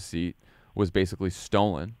 Gorsuch's seat, was basically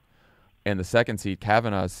stolen, and the second seat,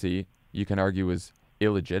 Kavanaugh's seat, you can argue was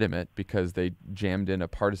illegitimate because they jammed in a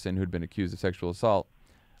partisan who'd been accused of sexual assault.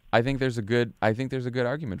 I think there's a good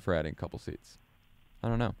argument for adding a couple seats. I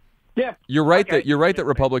don't know. Yeah, you're right that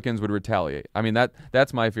Republicans would retaliate. I mean,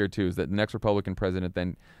 that's my fear too, is that the next Republican president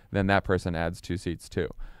then that person adds 2 seats too.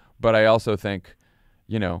 But I also think,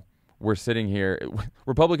 we're sitting here.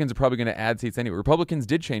 Republicans are probably going to add seats anyway. Republicans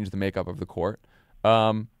did change the makeup of the court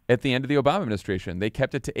at the end of the Obama administration. They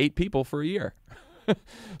kept it to 8 people for a year.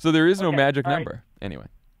 So there is no magic number. Right. Anyway.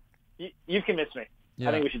 You've convinced me. Yeah.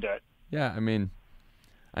 I think we should do it. Yeah, I mean,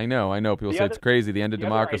 I know. People say it's crazy, the end of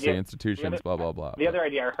democracy, institutions, blah, blah, blah. The other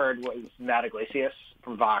idea I heard was Matt Iglesias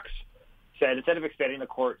from Vox said, instead of expanding the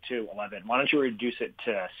court to 11, why don't you reduce it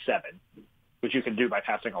to 7, which you can do by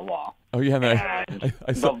passing a law. Oh, yeah. And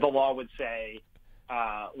the law would say,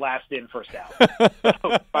 last in, first out.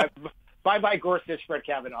 So, bye, Gorsuch, Brett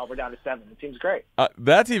Kavanaugh. We're down to 7. It seems great.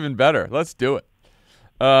 That's even better. Let's do it.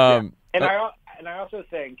 Yeah. And I also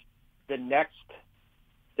think the next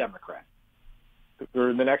Democrat,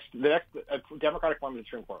 or the next Democratic form of the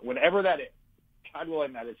Supreme Court, whenever that is, God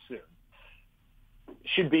willing that is soon,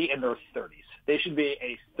 should be in their 30s. They should be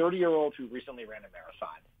a 30-year-old who recently ran a marathon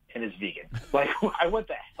and is vegan. Like, I want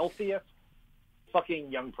the healthiest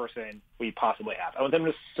fucking young person we possibly have. I want them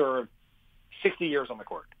to serve 60 years on the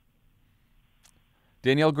court.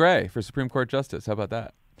 Danielle Gray for Supreme Court Justice. How about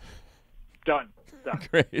that? Done.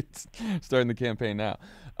 Great. Starting the campaign now.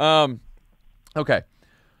 Okay.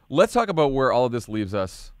 Let's talk about where all of this leaves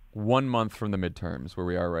us 1 month from the midterms, where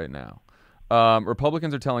we are right now.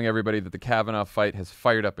 Republicans are telling everybody that the Kavanaugh fight has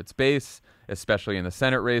fired up its base, especially in the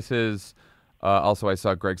Senate races. Also, I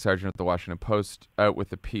saw Greg Sargent at the Washington Post out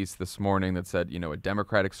with a piece this morning that said, a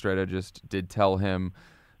Democratic strategist did tell him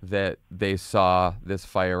that they saw this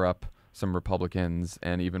fire up some Republicans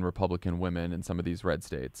and even Republican women in some of these red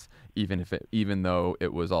states, even though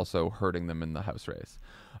it was also hurting them in the House race.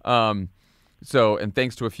 And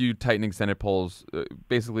thanks to a few tightening Senate polls,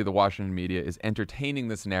 basically the Washington media is entertaining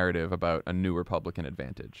this narrative about a new Republican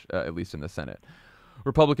advantage, at least in the Senate.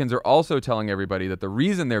 Republicans are also telling everybody that the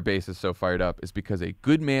reason their base is so fired up is because a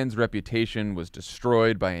good man's reputation was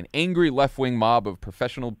destroyed by an angry left-wing mob of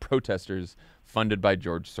professional protesters funded by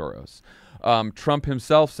George Soros. Trump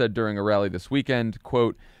himself said during a rally this weekend,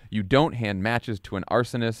 quote, "You don't hand matches to an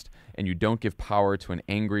arsonist, and you don't give power to an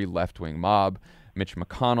angry left-wing mob." Mitch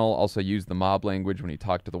McConnell also used the mob language when he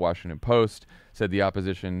talked to the Washington Post, said the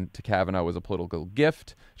opposition to Kavanaugh was a political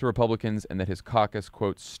gift to Republicans, and that his caucus,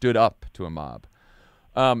 quote, "stood up to a mob."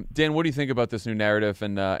 Dan, what do you think about this new narrative,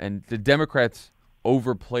 and the Democrats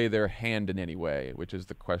overplay their hand in any way, which is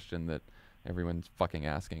the question that everyone's fucking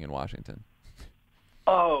asking in Washington?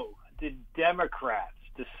 Oh, did Democrats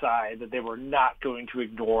decide that they were not going to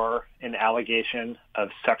ignore an allegation of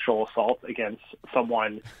sexual assault against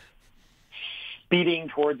someone speeding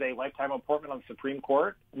towards a lifetime appointment on the Supreme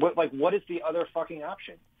Court? What is the other fucking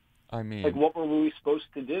option? I mean, what were we supposed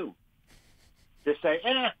to do? Just say,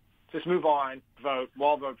 just move on, vote. We'll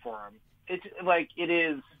all vote for him. There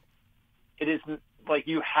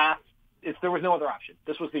was no other option.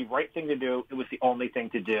 This was the right thing to do. It was the only thing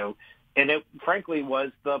to do. And it, frankly,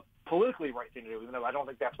 was the politically right thing to do, even though I don't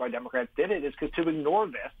think that's why Democrats did it, is because to ignore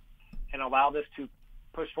this and allow this to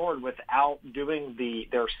pushed forward without doing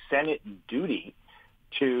their Senate duty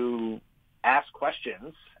to ask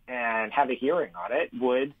questions and have a hearing on it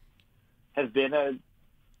would have been a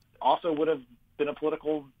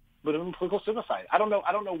political suicide. I don't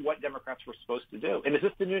know what Democrats were supposed to do. And is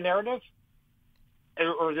this the new narrative?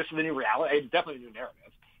 Or is this the new reality? It's definitely a new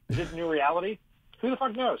narrative. Is this a new reality? Who the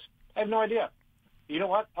fuck knows? I have no idea. You know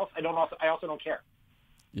what? I also don't care.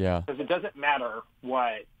 Yeah. Because it doesn't matter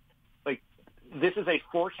what, like, this is a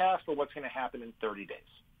forecast for what's going to happen in 30 days.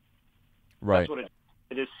 Right. That's what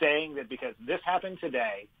it is saying, that because this happened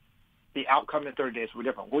today, the outcome in 30 days will be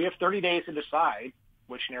different. We have 30 days to decide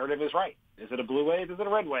which narrative is right. Is it a blue wave? Is it a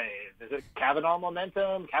red wave? Is it Kavanaugh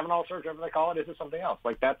momentum, Kavanaugh surge, whatever they call it? Is it something else?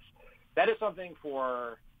 Like, that is something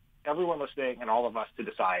for everyone listening and all of us to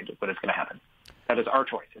decide what is going to happen. That is our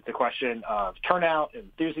choice. It's a question of turnout,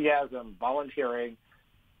 enthusiasm, volunteering,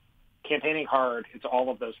 campaigning hard. It's all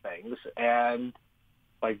of those things. And,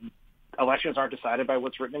 like, elections aren't decided by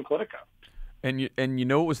what's written in Politico. And you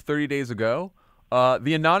know what was 30 days ago?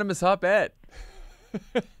 The anonymous op-ed.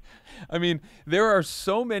 I mean, there are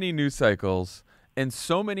so many news cycles and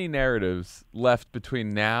so many narratives left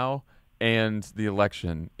between now and the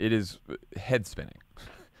election. It is head-spinning.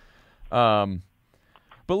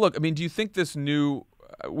 But look, I mean, do you think this new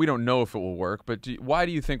we don't know if it will work, but why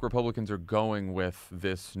do you think Republicans are going with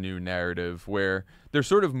this new narrative where they're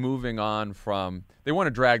sort of moving on from, they want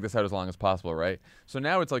to drag this out as long as possible, right? So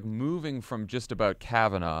now it's like moving from just about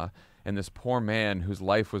Kavanaugh and this poor man whose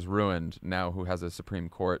life was ruined, now who has a Supreme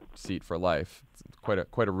Court seat for life. It's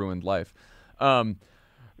quite a ruined life.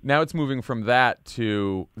 Now it's moving from that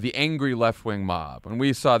to the angry left-wing mob. And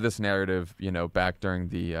we saw this narrative, you know, back during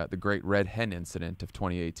the Great Red Hen incident of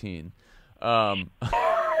 2018.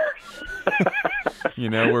 You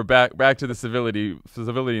know, we're back to the civility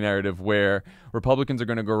narrative where Republicans are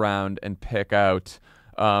going to go around and pick out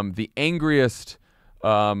the angriest,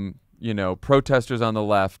 you know, protesters on the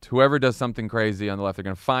left. Whoever does something crazy on the left, they're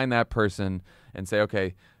going to find that person and say,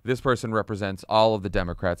 okay, this person represents all of the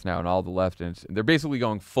Democrats now and all the left. And they're basically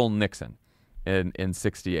going full Nixon in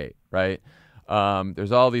 68, right?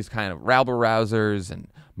 There's all these kind of rabble-rousers and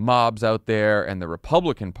mobs out there, and the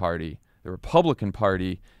Republican Party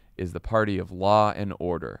is the party of law and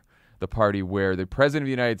order, the party where the President of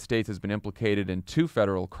the United States has been implicated in 2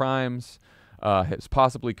 federal crimes, has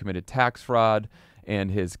possibly committed tax fraud,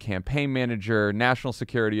 and his campaign manager, national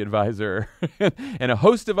security advisor, and a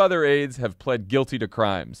host of other aides have pled guilty to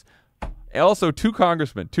crimes. Also, 2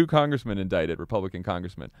 congressmen indicted, Republican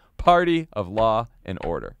congressmen. Party of law and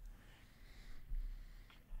order.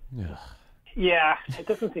 Yeah, it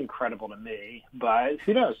doesn't seem credible to me, but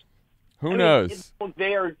who knows? Who knows?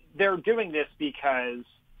 They're doing this because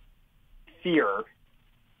fear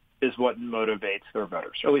is what motivates their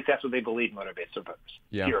voters, or at least that's what they believe motivates their voters.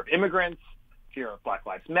 Yeah. Fear of immigrants, fear of Black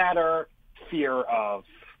Lives Matter, fear of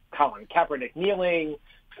Colin Kaepernick kneeling,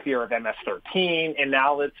 fear of MS-13, and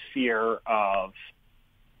now it's fear of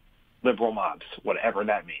liberal mobs, whatever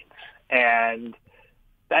that means. And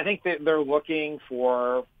I think that they're looking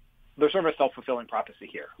for, there's sort of a self-fulfilling prophecy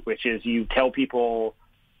here, which is you tell people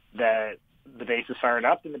that the base is fired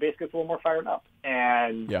up, and the base gets a little more fired up.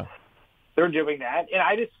 And they're doing that.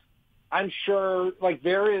 And I'm sure, like,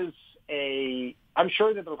 I'm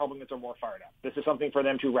sure that the Republicans are more fired up. This is something for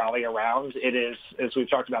them to rally around. It is, as we've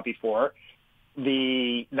talked about before,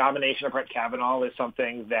 the nomination of Brett Kavanaugh is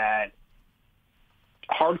something that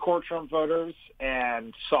hardcore Trump voters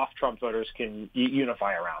and soft Trump voters can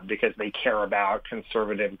unify around because they care about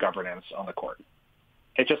conservative governance on the court.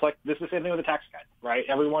 It's just like, this is the same thing with the tax cut, right?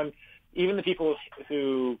 Everyone, even the people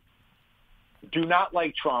who do not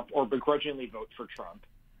like Trump or begrudgingly vote for Trump,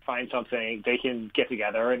 find something they can get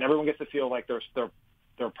together, and everyone gets to feel like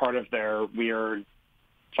they're part of their weird,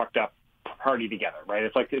 fucked up party together, right?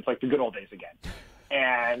 It's like the good old days again.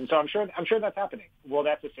 And so I'm sure that's happening. Will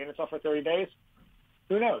that sustain itself for 30 days?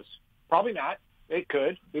 Who knows? Probably not. It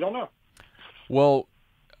could. We don't know. Well,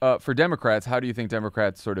 for Democrats, how do you think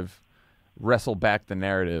Democrats sort of wrestle back the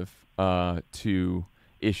narrative to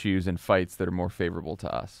issues and fights that are more favorable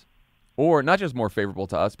to us? Or not just more favorable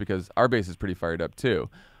to us, because our base is pretty fired up too.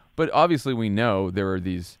 But obviously we know there are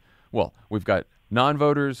these, well, we've got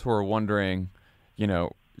non-voters who are wondering, you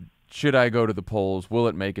know, should I go to the polls? Will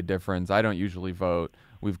it make a difference? I don't usually vote.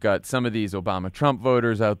 We've got some of these Obama-Trump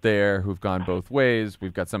voters out there who've gone both ways.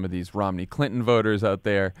 We've got some of these Romney-Clinton voters out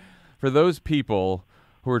there. For those people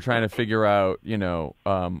who are trying to figure out, you know,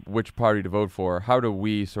 which party to vote for, how do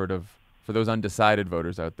we sort of, for those undecided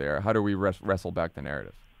voters out there, how do we wrestle back the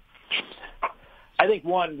narrative? I think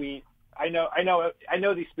I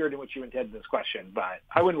know the spirit in which you intended this question, but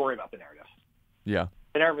I wouldn't worry about the narrative. Yeah.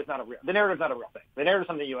 The narrative is not a real thing. The narrative is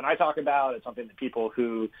something you and I talk about. It's something that people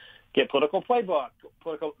who get political playbook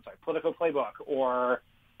or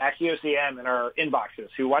Axios EM in our inboxes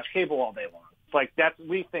who watch cable all day long. It's like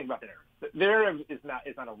we think about the narrative. The narrative is not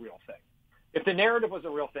a real thing. If the narrative was a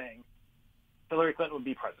real thing, Hillary Clinton would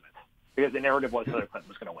be president because the narrative was Hillary Clinton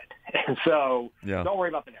was going to win. And so Don't worry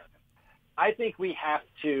about the narrative. I think we have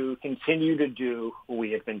to continue to do what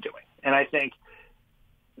we have been doing. And I think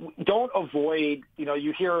don't avoid,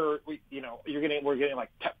 you hear, we're getting like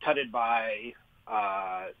tutted by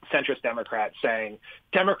centrist Democrats saying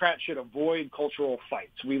Democrats should avoid cultural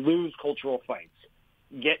fights. We lose cultural fights.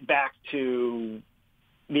 Get back to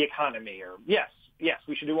the economy, or yes,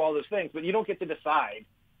 we should do all those things, but you don't get to decide.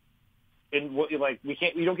 In what you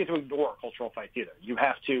don't get to ignore cultural fights either. You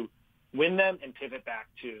have to win them and pivot back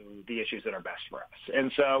to the issues that are best for us.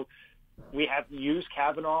 And so we have used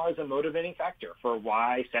Kavanaugh as a motivating factor for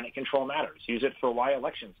why Senate control matters. Use it for why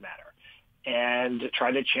elections matter. And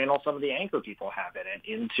try to channel some of the anger people have in it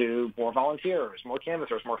into more volunteers, more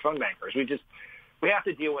canvassers, more phone bankers. We have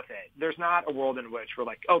to deal with it. There's not a world in which we're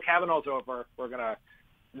like, oh, Kavanaugh's over. We're going to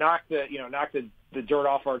knock the dirt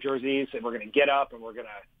off our jerseys, and we're going to get up and we're going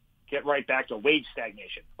to get right back to wage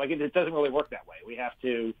stagnation. It doesn't really work that way. We have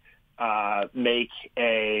to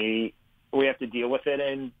we have to deal with it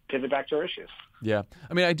and pivot back to our issues. Yeah.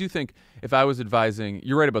 I mean, I do think if I was advising,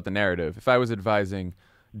 you're right about the narrative. If I was advising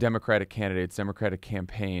Democratic candidates, Democratic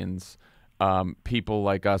campaigns, people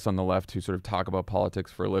like us on the left who sort of talk about politics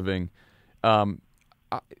for a living,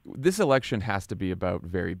 this election has to be about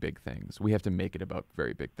very big things. We have to make it about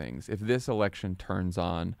very big things. If this election turns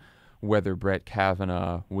on whether Brett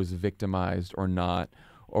Kavanaugh was victimized or not,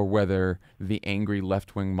 or whether the angry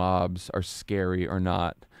left-wing mobs are scary or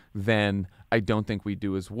not, then I don't think we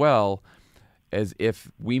do as well as if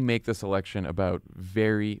we make this election about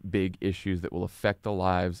very big issues that will affect the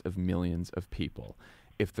lives of millions of people.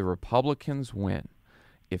 If the Republicans win,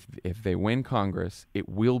 if they win Congress, it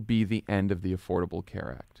will be the end of the Affordable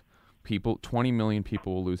Care Act. 20 million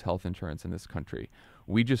people will lose health insurance in this country.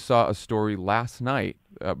 We just saw a story last night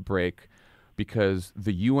break because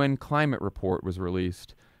the UN climate report was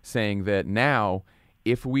released saying that now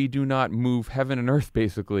if we do not move heaven and earth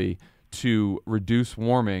basically to reduce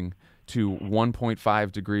warming to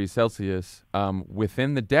 1.5 degrees Celsius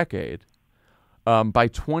within the decade, by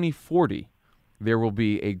 2040, there will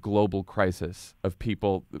be a global crisis of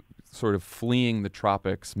people sort of fleeing the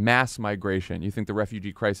tropics, mass migration. You think the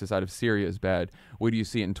refugee crisis out of Syria is bad. Where do you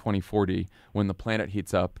see it in 2040 when the planet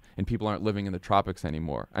heats up and people aren't living in the tropics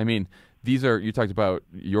anymore? I mean, you talked about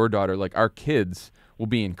your daughter, like our kids will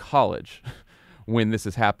be in college when this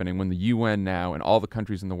is happening, when the UN now and all the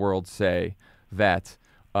countries in the world say that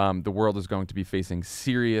the world is going to be facing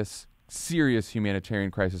serious humanitarian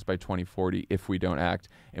crisis by 2040 if we don't act.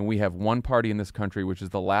 And we have one party in this country, which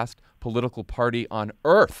is the last political party on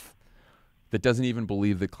earth, that doesn't even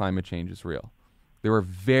believe that climate change is real. There are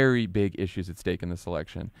very big issues at stake in this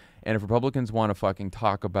election. And if Republicans want to fucking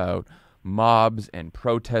talk about mobs and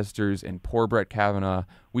protesters and poor Brett Kavanaugh,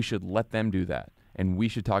 we should let them do that. And we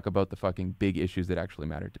should talk about the fucking big issues that actually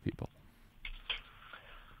matter to people.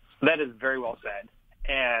 That is very well said.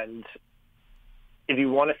 And if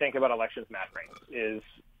you want to think about elections mattering, is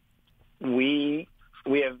we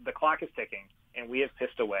have, the clock is ticking, and we have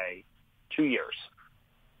pissed away 2 years.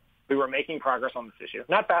 We were making progress on this issue.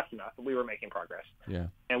 Not fast enough, but we were making progress. Yeah.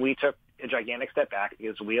 And we took a gigantic step back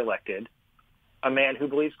because we elected a man who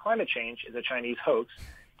believes climate change is a Chinese hoax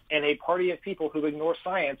and a party of people who ignore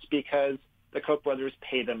science because the Koch brothers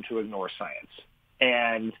pay them to ignore science.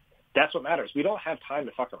 And that's what matters. We don't have time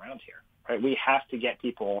to fuck around here, right? We have to get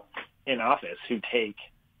people in office who take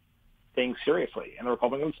things seriously. And the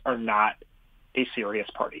Republicans are not a serious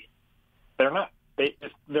party. They're not.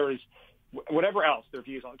 There is whatever else, their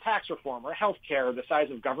views on tax reform or health care or the size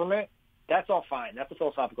of government, that's all fine. That's a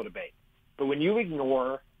philosophical debate. But when you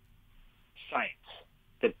ignore science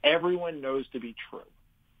that everyone knows to be true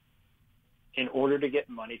in order to get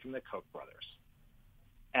money from the Koch brothers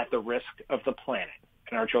at the risk of the planet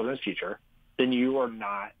and our children's future, then you're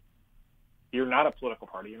not a political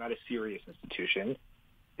party. You're not a serious institution.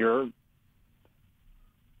 You're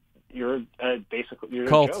basically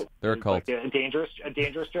cult. A joke. They're a cult. Like a dangerous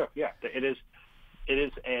joke. Yeah, it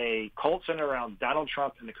is a cult centered around Donald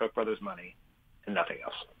Trump and the Koch brothers' money and nothing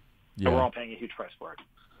else. Yeah. And we're all paying a huge price for it.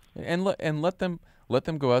 And let Let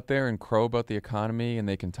them go out there and crow about the economy, and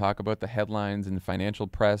they can talk about the headlines in the financial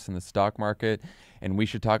press and the stock market, and we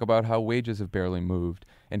should talk about how wages have barely moved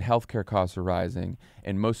and healthcare costs are rising,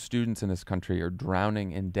 and most students in this country are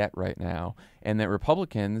drowning in debt right now, and that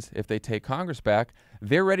Republicans, if they take Congress back,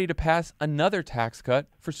 they're ready to pass another tax cut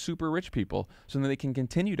for super rich people so that they can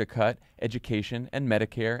continue to cut education and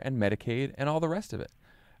Medicare and Medicaid and all the rest of it.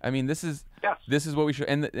 I mean, this is what we should.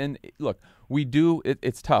 And look, we do.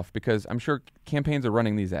 It's tough because I'm sure campaigns are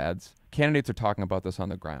running these ads. Candidates are talking about this on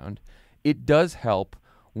the ground. It does help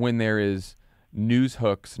when there is news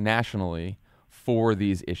hooks nationally for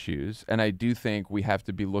these issues, and I do think we have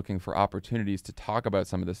to be looking for opportunities to talk about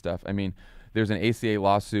some of this stuff. I mean, there's an ACA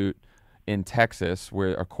lawsuit in Texas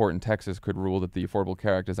where a court in Texas could rule that the Affordable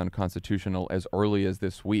Care Act is unconstitutional as early as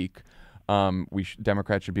this week.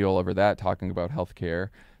 Democrats should be all over that, talking about health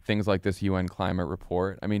care, things like this UN climate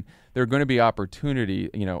report. I mean, there are going to be opportunity.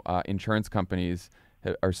 Insurance companies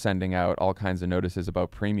are sending out all kinds of notices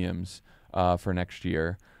about premiums for next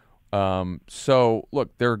year. So,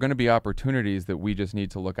 look, there are going to be opportunities that we just need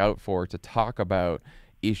to look out for to talk about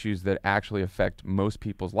issues that actually affect most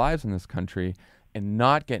people's lives in this country and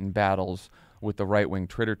not get in battles with the right-wing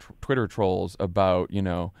Twitter trolls about,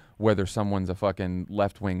 whether someone's a fucking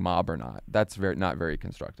left-wing mob or not. That's not very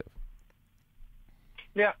constructive.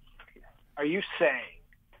 Yeah. Are you saying,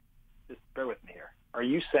 just bear with me here, are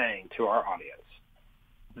you saying to our audience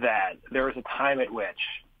that there is a time at which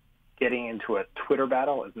getting into a Twitter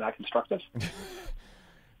battle is not constructive?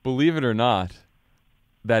 Believe it or not,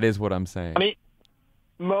 that is what I'm saying. I mean,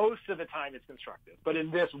 most of the time it's constructive, but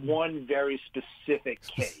in this one very specific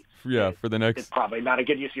case, for the next, it's probably not a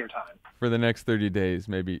good use of your time. For the next 30 days,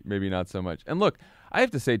 maybe not so much. And look, I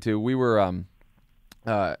have to say too, we were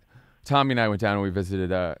Tommy and I went down and we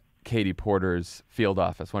visited Katie Porter's field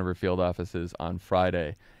office, one of her field offices, on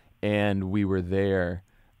Friday, and we were there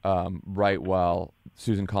right while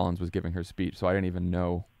Susan Collins was giving her speech. So I didn't even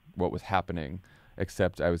know what was happening,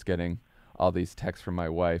 except I was getting all these texts from my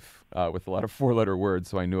wife with a lot of 4-letter words,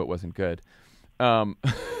 so I knew it wasn't good.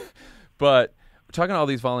 But talking to all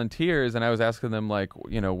these volunteers, and I was asking them, like,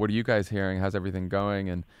 what are you guys hearing? How's everything going?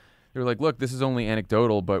 And they were like, look, this is only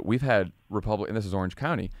anecdotal, but we've had and this is Orange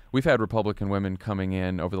County, we've had Republican women coming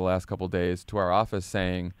in over the last couple of days to our office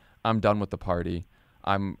saying, I'm done with the party.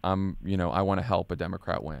 I want to help a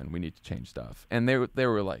Democrat win. We need to change stuff. And they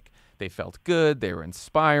were like, they felt good. They were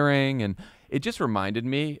inspiring. And it just reminded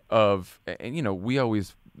me of, and we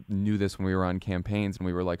always knew this when we were on campaigns and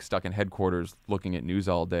we were like stuck in headquarters looking at news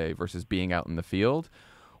all day versus being out in the field.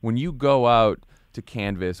 When you go out to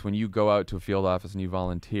canvass, when you go out to a field office and you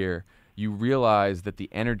volunteer, you realize that the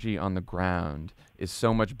energy on the ground is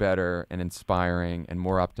so much better and inspiring and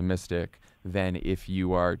more optimistic than if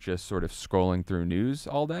you are just sort of scrolling through news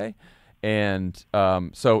all day. And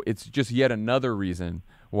so it's just yet another reason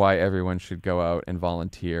why everyone should go out and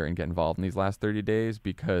volunteer and get involved in these last 30 days,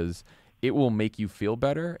 because it will make you feel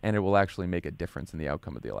better and it will actually make a difference in the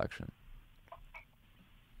outcome of the election.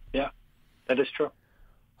 Yeah, that is true.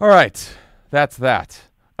 All right, that's that.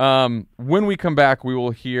 When we come back, we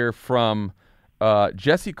will hear from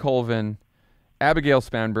Jesse Colvin, Abigail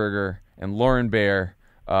Spanberger, and Lauren Baer,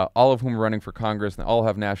 all of whom are running for Congress, and all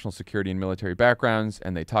have national security and military backgrounds,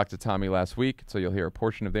 and they talked to Tommy last week, so you'll hear a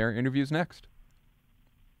portion of their interviews next.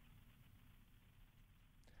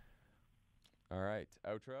 All right,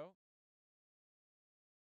 outro.